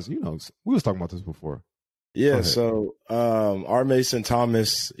some guys, you know, we was talking about this before. Yeah, so R. Mason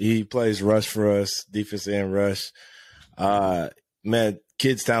Thomas, he plays rush for us, defensive end rush. Man,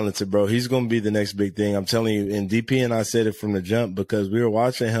 kid's talented, bro. He's going to be the next big thing. I'm telling you, and DP and I said it from the jump because we were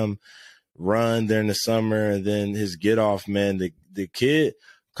watching him run during the summer and then his get off, man. The kid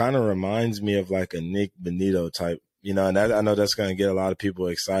kind of reminds me of like a Nick Benito type, you know, and I know that's going to get a lot of people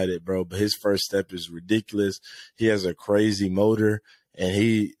excited, bro, but his first step is ridiculous. He has a crazy motor, and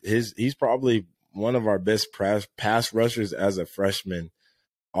he's probably one of our best pass rushers as a freshman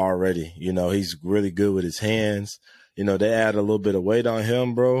already. You know, he's really good with his hands. You know, they add a little bit of weight on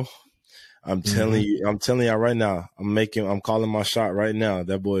him, bro. I'm telling you right now, I'm calling my shot right now.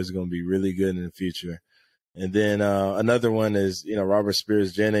 That boy is going to be really good in the future. And then another one is, you know, Robert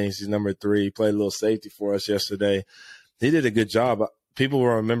Spears Jennings. He's number 3. He played a little safety for us yesterday. He did a good job. People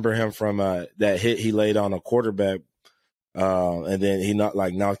will remember him from that hit he laid on a quarterback. And then he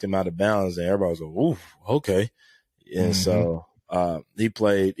knocked him out of bounds, and everybody was like, "Ooh, okay." And so he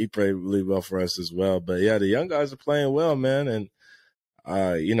played really well for us as well. But yeah, the young guys are playing well, man, and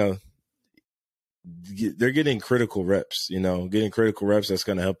you know, they're getting critical reps. You know, that's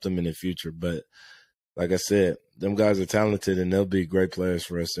going to help them in the future. But like I said, them guys are talented, and they'll be great players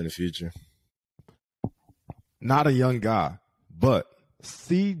for us in the future. Not a young guy, but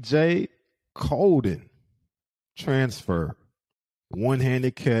C.J. Colden transfer,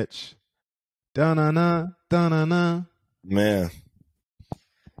 one-handed catch, da-na-na, da-na-na. Man.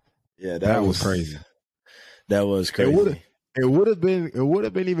 Yeah, that was crazy. That was crazy. It would have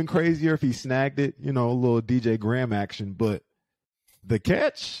been even crazier if he snagged it, a little DJ Graham action, but the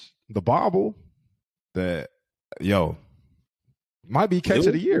catch, the bobble, might be catch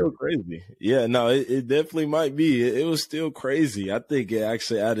of the year. Crazy. Yeah, no, it definitely might be. It was still crazy. I think it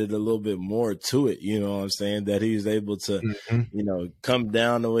actually added a little bit more to it. You know what I'm saying? That he was able to, come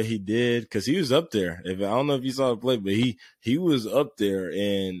down the way he did, because he was up there. I don't know if you saw the play, but he was up there,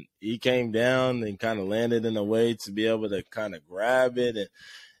 and he came down and kind of landed in a way to be able to kind of grab it.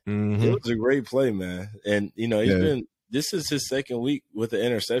 And it was a great play, man. And this is his second week with the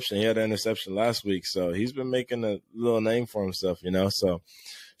interception. He had an interception last week, so he's been making a little name for himself, So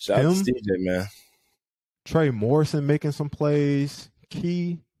shout out to CJ, man. Trey Morrison making some plays.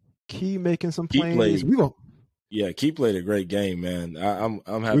 Key making some plays. Key played a great game, man. I'm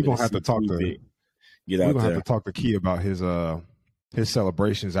happy. We're gonna have to talk to have to talk to Key about his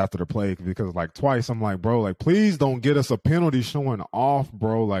celebrations after the play, because like twice I'm like, bro, like please don't get us a penalty showing off,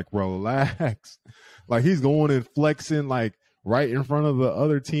 bro. Like relax. Like he's going and flexing like right in front of the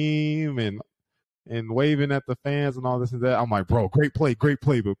other team and waving at the fans and all this and that. I'm like, bro, great play, but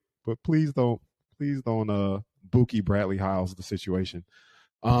please don't Buki Bradley Hiles the situation.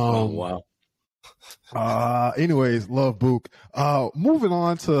 Wow. Anyways, love Book. Moving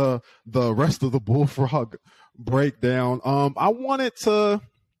on to the rest of the Bullfrog breakdown. I wanted to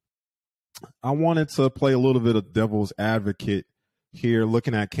play a little bit of devil's advocate here,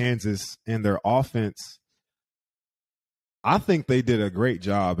 looking at Kansas and their offense. I think they did a great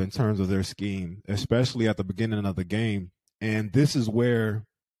job in terms of their scheme, especially at the beginning of the game. And this is where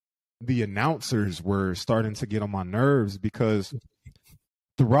the announcers were starting to get on my nerves, because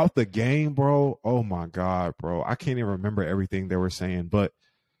throughout the game, bro, oh my God, bro, I can't even remember everything they were saying, but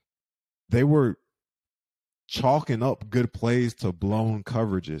they were chalking up good plays to blown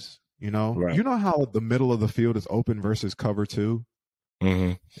coverages. Right. You know how the middle of the field is open versus cover two?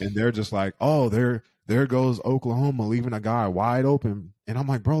 And they're just like, oh, there goes Oklahoma leaving a guy wide open. And I'm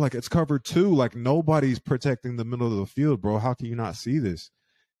like, bro, like it's cover two. Like nobody's protecting the middle of the field, bro. How can you not see this?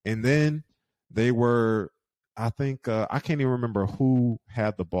 And then they were, I think, I can't even remember who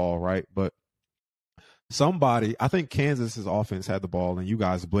had the ball, right? But I think Kansas's offense had the ball and you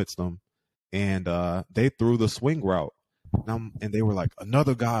guys blitzed them. And they threw the swing route. And they were like,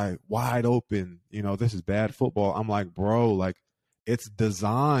 another guy wide open. This is bad football. I'm like, bro, like, it's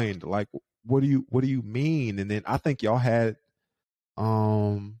designed. Like, what do you mean? And then I think y'all had,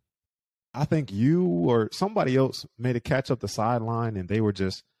 I think you or somebody else made a catch up the sideline, and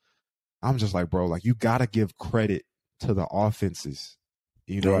I'm just like, bro, like you gotta give credit to the offenses.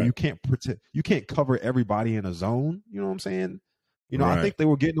 Right. You can't cover everybody in a zone. You know what I'm saying? Right. I think they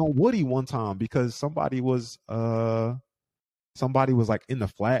were getting on Woody one time because somebody was like in the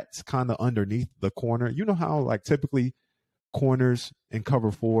flats, kind of underneath the corner. You know how like typically corners in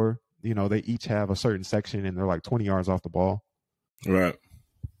cover four, they each have a certain section and they're like 20 yards off the ball. Right.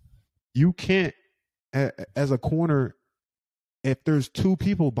 You can't, as a corner, if there's two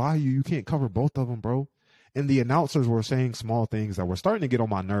people by you, you can't cover both of them, bro. And the announcers were saying small things that were starting to get on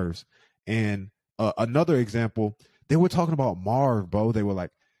my nerves. And another example, they were talking about Marv, bro. They were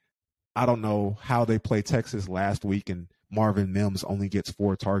like, I don't know how they played Texas last week and Marvin Mims only gets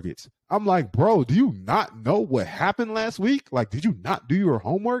 4 targets. I'm like, bro, do you not know what happened last week? Like, did you not do your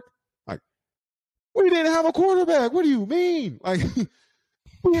homework? Like, we didn't have a quarterback. What do you mean? Like,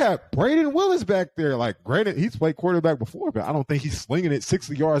 we had Brayden Willis back there. Like, granted, he's played quarterback before, but I don't think he's slinging it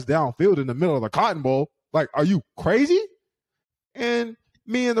 60 yards downfield in the middle of the Cotton Bowl. Like, are you crazy? And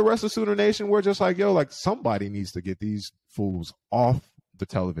me and the rest of Sooner Nation were just like, yo, like, somebody needs to get these fools off the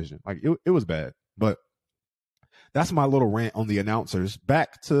television. Like, it was bad. But that's my little rant on the announcers.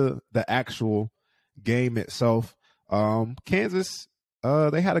 Back to the actual game itself. Kansas,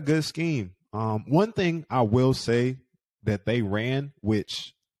 they had a good scheme. One thing I will say that they ran,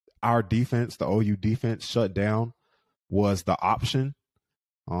 which our defense, the OU defense, shut down, was the option.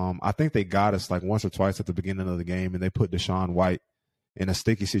 I think they got us like once or twice at the beginning of the game, and they put Deshaun White in a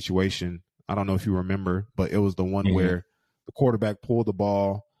sticky situation. I don't know if you remember, but it was the one where the quarterback pulled the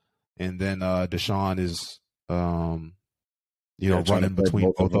ball, and then Deshaun is running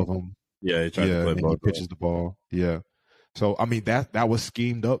between both of them. Yeah, he tried to play both. He pitches the ball. Yeah. So I mean that was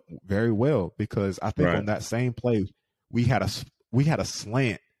schemed up very well, because I think on that same play we had a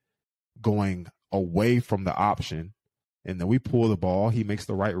slant going away from the option, and then we pull the ball. He makes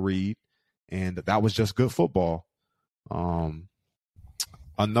the right read, and that was just good football.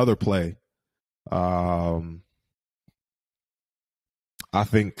 Another play. I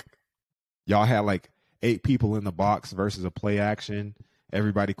think y'all had like 8 people in the box versus a play action.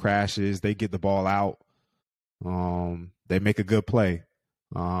 Everybody crashes. They get the ball out. They make a good play.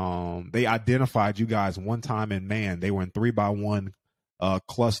 They identified you guys one time in man. They were in 3-by-1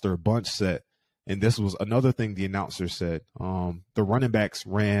 cluster bunch set. And this was another thing the announcer said. The running backs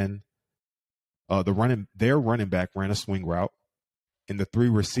ran their running back ran a swing route. And the 3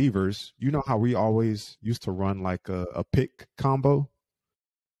 receivers, you know how we always used to run like a pick combo?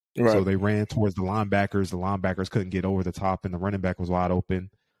 Right. So they ran towards the linebackers. The linebackers couldn't get over the top, and the running back was wide open.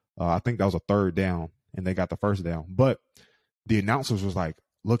 I think that was a 3rd down, and they got the 1st down. But the announcers was like,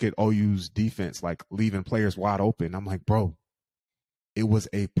 look at OU's defense, like leaving players wide open. I'm like, bro, it was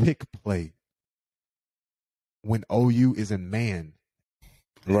a pick play when OU is in man.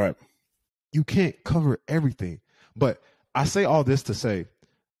 Right. You can't cover everything. But I say all this to say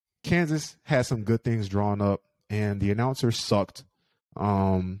Kansas had some good things drawn up, and the announcers sucked.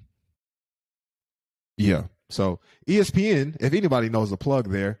 Yeah. So ESPN, if anybody knows the plug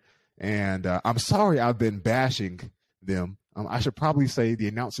there, and I'm sorry I've been bashing them. I should probably say the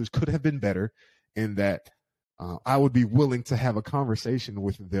announcers could have been better in that I would be willing to have a conversation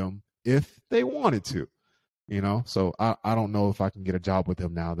with them if they wanted to, you know? So I don't know if I can get a job with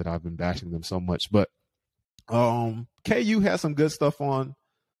them now that I've been bashing them so much, but KU has some good stuff on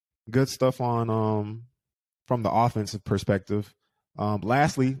from the offensive perspective.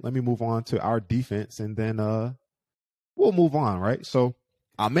 Lastly, let me move on to our defense, and then we'll move on, right? So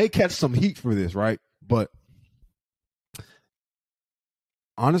I may catch some heat for this, right? But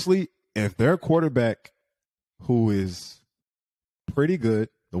honestly, if their quarterback, who is pretty good,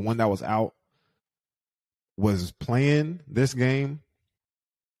 the one that was out, was playing this game,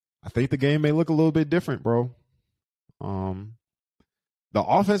 I think the game may look a little bit different, bro. The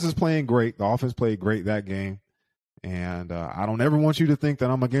offense is playing great. The offense played great that game. And I don't ever want you to think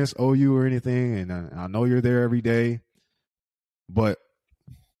that I'm against OU or anything. And I know you're there every day. But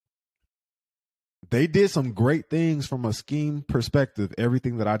they did some great things from a scheme perspective,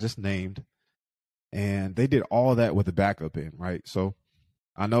 everything that I just named. And they did all that with the backup in, right? So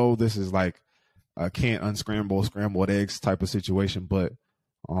I know this is like a can't unscramble scrambled eggs type of situation. But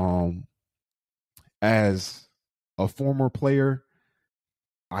as a former player,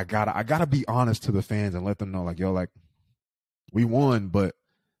 I gotta be honest to the fans and let them know, like, yo, like, we won, but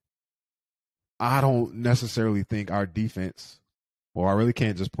I don't necessarily think our defense, well, I really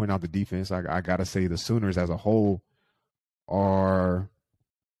can't just point out the defense. I gotta say the Sooners as a whole are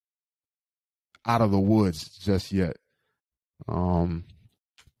out of the woods just yet. I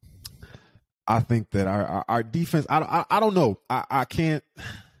think that our defense, I don't know. I can't.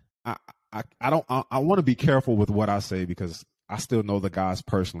 I want to be careful with what I say because I still know the guys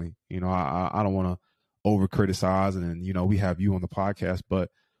personally. You know, I don't want to over criticize, and you know, we have you on the podcast,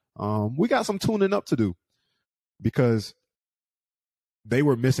 but we got some tuning up to do because they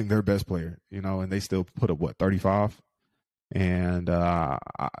were missing their best player, you know, and they still put up 35. And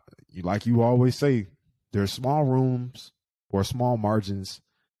like you always say, there's small rooms or small margins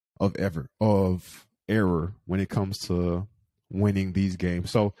of error when it comes to winning these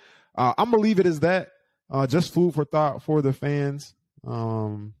games. So I'm gonna leave it as that. Just food for thought for the fans.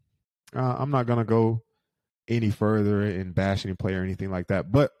 I'm not going to go any further in bashing a player or anything like that,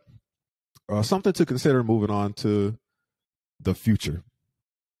 but something to consider moving on to the future.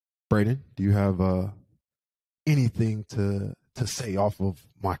 Brayden, do you have anything to say off of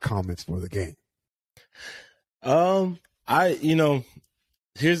my comments for the game?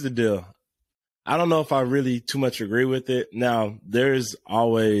 Here's the deal. I don't know if I really too much agree with it. Now, there's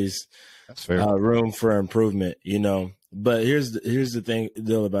always room for improvement, you know. But here's the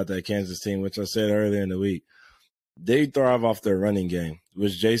deal about that Kansas team, which I said earlier in the week. They thrive off their running game,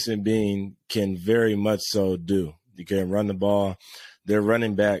 which Jason Bean can very much so do. You can run the ball. Their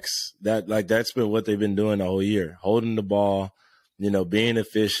running backs, that's been what they've been doing the whole year, holding the ball, you know, being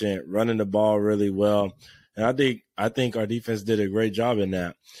efficient, running the ball really well. And I think our defense did a great job in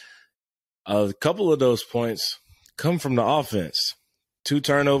that. A couple of those points come from the offense. 2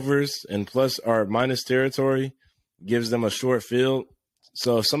 turnovers and plus or minus territory gives them a short field.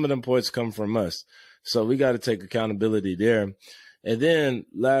 So some of them points come from us. So we got to take accountability there. And then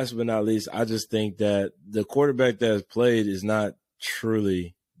last but not least, I just think that the quarterback that has played is not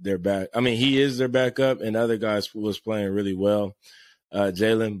truly their back. I mean, he is their backup, and other guys was playing really well,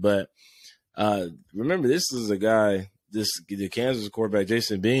 Jalen. But remember, this is a guy, the Kansas quarterback,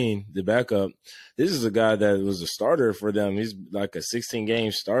 Jason Bean, the backup. This is a guy that was a starter for them. He's like a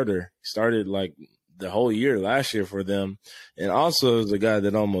 16-game starter. He started like the whole year last year for them, and also is a guy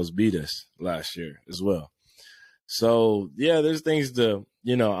that almost beat us last year as well. So yeah, there's things to,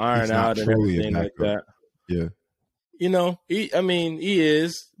 iron out and everything like that. Yeah. He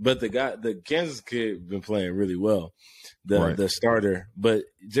is, but the Kansas kid been playing really well, the starter. But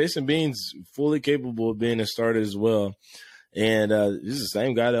Jason Bean's fully capable of being a starter as well. And this is the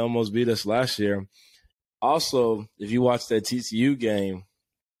same guy that almost beat us last year. Also, if you watch that TCU game,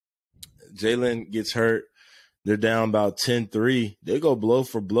 Jalen gets hurt. They're down about 10-3. They go blow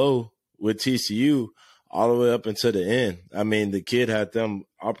for blow with TCU all the way up until the end. I mean, the kid had them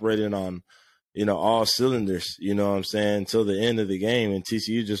operating on, all cylinders, you know what I'm saying, until the end of the game, and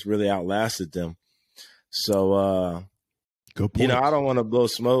TCU just really outlasted them. So, good point. I don't want to blow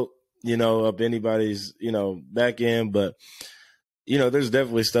smoke, up anybody's, back end, but, there's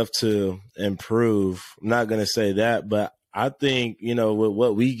definitely stuff to improve. I'm not going to say that, but I think, with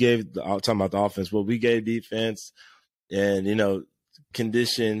what we gave, I'm talking about the offense, what we gave defense and,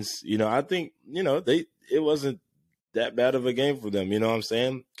 conditions, I think, it wasn't that bad of a game for them. You know what I'm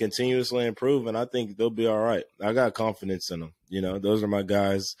saying? Continuously improve, and I think they'll be all right. I got confidence in them. Those are my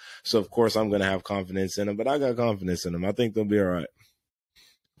guys. So, of course, I'm going to have confidence in them, but I got confidence in them. I think they'll be all right.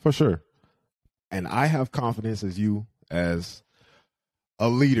 For sure. And I have confidence as you as a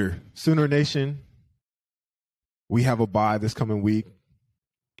leader. Sooner Nation, we have a bye this coming week.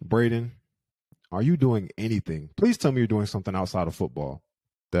 Brayden, are you doing anything? Please tell me you're doing something outside of football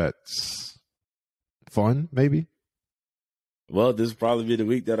that's fun, maybe? Well, this will probably be the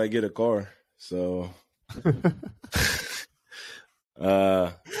week that I get a car. So,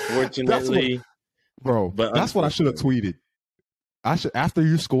 fortunately. That's what I should have tweeted. After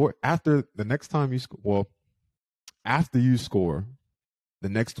the next time you score, after you score, the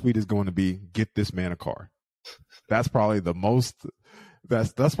next tweet is going to be, get this man a car. That's probably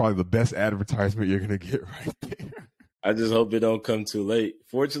that's probably the best advertisement you're going to get right there. I just hope it don't come too late.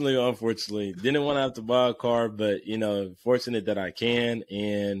 Fortunately or unfortunately, didn't want to have to buy a car, but, fortunate that I can,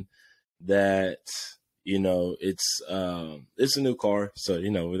 and that, it's a new car. So,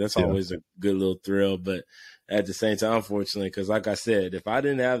 that's always a good little thrill. But at the same time, unfortunately, because like I said, if I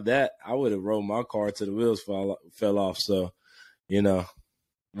didn't have that, I would have rolled my car till the wheels fell off. So,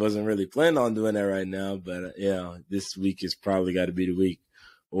 wasn't really planning on doing that right now. But, this week is probably got to be the week.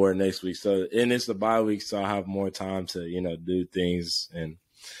 Or next week. So, and it's the bye week, so I have more time to, do things and,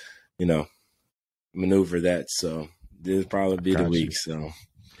 maneuver that. So this will probably be the week. So,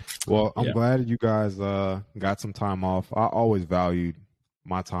 well, I'm glad you guys got some time off. I always valued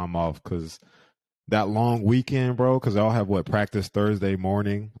my time off because that long weekend, bro, because I'll have practice Thursday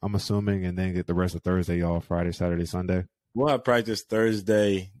morning, I'm assuming, and then get the rest of Thursday off, Friday, Saturday, Sunday. We'll have practice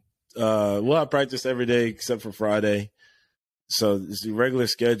Thursday. We'll have practice every day except for Friday. So it's the regular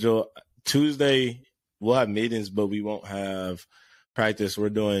schedule. Tuesday, we'll have meetings, but we won't have practice. We're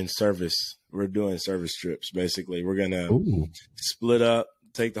doing service. We're doing service trips, basically. We're going to split up,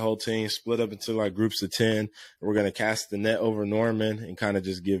 take the whole team, split up into groups of 10. We're going to cast the net over Norman and kind of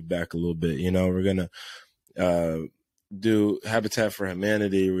just give back a little bit. We're going to do Habitat for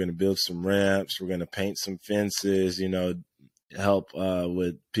Humanity. We're going to build some ramps. We're going to paint some fences, help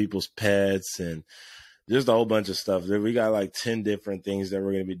with people's pets and just a whole bunch of stuff. We got 10 different things that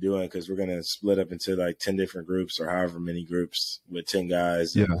we're going to be doing because we're going to split up into 10 different groups or however many groups with 10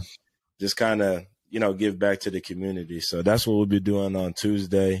 guys. Yeah. Just kind of, give back to the community. So that's what we'll be doing on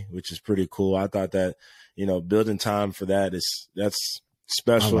Tuesday, which is pretty cool. I thought that, building time for that's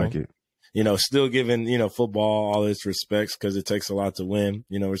special. I like it. Still giving, football all its respects because it takes a lot to win.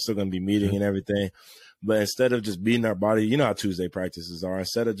 We're still going to be meeting and everything. But instead of just beating our body, how Tuesday practices are,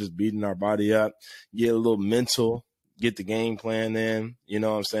 instead of just beating our body up, get a little mental, get the game plan in, you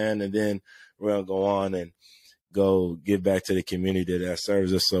know what I'm saying? And then we're going to go on and go give back to the community that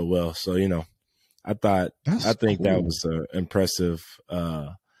serves us so well. So, I think that was impressive.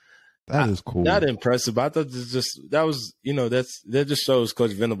 That is cool. Not impressive, but I thought that just shows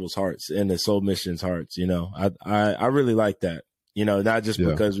Coach Venable's hearts and the Soul Mission's hearts. I really like that. Not just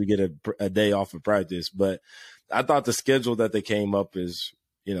because we get a day off of practice, but I thought the schedule that they came up is,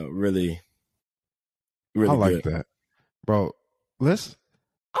 really, really I like good. that, bro.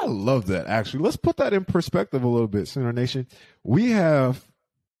 I love that. Actually, let's put that in perspective a little bit, Sooner Nation. We have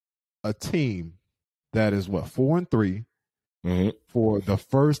a team that is 4-3 for the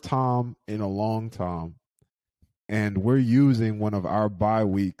first time in a long time, and we're using one of our bye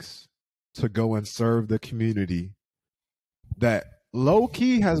weeks to go and serve the community that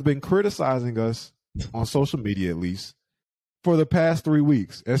low-key has been criticizing us on social media, at least, for the past 3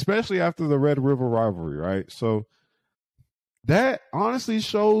 weeks, especially after the Red River rivalry, right? So that honestly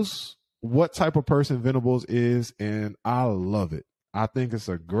shows what type of person Venables is, and I love it. I think it's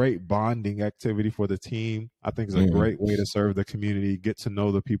a great bonding activity for the team. I think it's a great way to serve the community, get to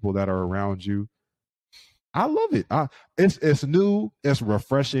know the people that are around you. I love it. It's new. It's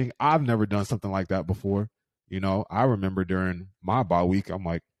refreshing. I've never done something like that before. You know, I remember during my bye week, I'm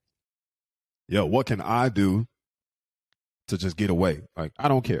like, yo, what can I do to just get away? Like, I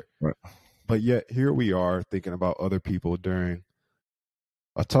don't care. Right. But yet here we are thinking about other people during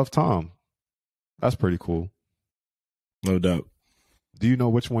a tough time. That's pretty cool. No doubt. Do you know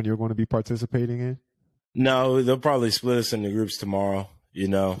which one you're going to be participating in? No, they'll probably split us into groups tomorrow, you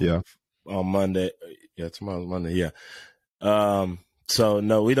know. Yeah. On Monday. Yeah, tomorrow's Monday, yeah. So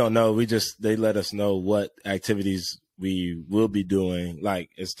no, we don't know. They let us know what activities we will be doing,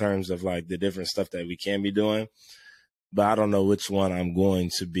 like in terms of like the different stuff that we can be doing. But I don't know which one I'm going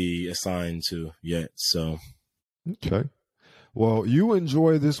to be assigned to yet. So okay. Well, you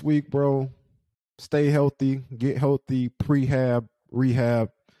enjoy this week, bro. Stay healthy, get healthy, prehab, rehab.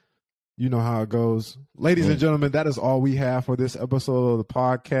 You know how it goes. Ladies and gentlemen, that is all we have for this episode of the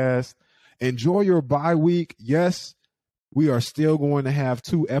podcast. Enjoy your bye week. Yes, we are still going to have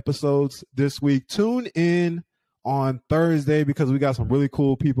 2 episodes this week. Tune in on Thursday because we got some really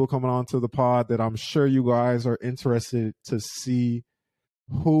cool people coming on to the pod that I'm sure you guys are interested to see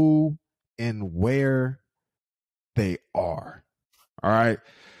who and where they are. All right.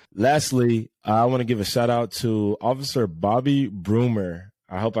 Lastly, I want to give a shout out to Officer Bobby Broomer.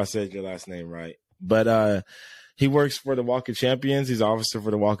 I hope I said your last name right. But he works for the Walk of Champions. He's an officer for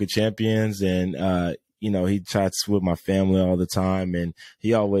the Walk of Champions. And, you know, he chats with my family all the time. And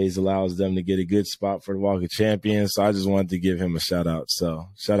he always allows them to get a good spot for the Walk of Champions. So I just wanted to give him a shout out. So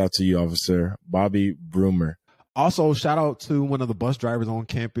shout out to you, Officer Bobby Broomer. Also, shout out to one of the bus drivers on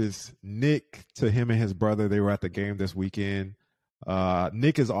campus, Nick, to him and his brother. They were at the game this weekend.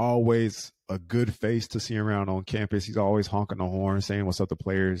 Nick is always a good face to see around on campus. He's always honking the horn, saying what's up to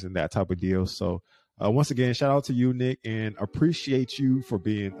players and that type of deal. So once again, shout out to you, Nick, and appreciate you for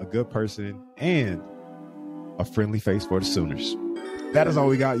being a good person and a friendly face for the Sooners. That is all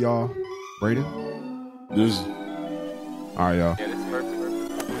we got, y'all. Brayden? This. All right, y'all.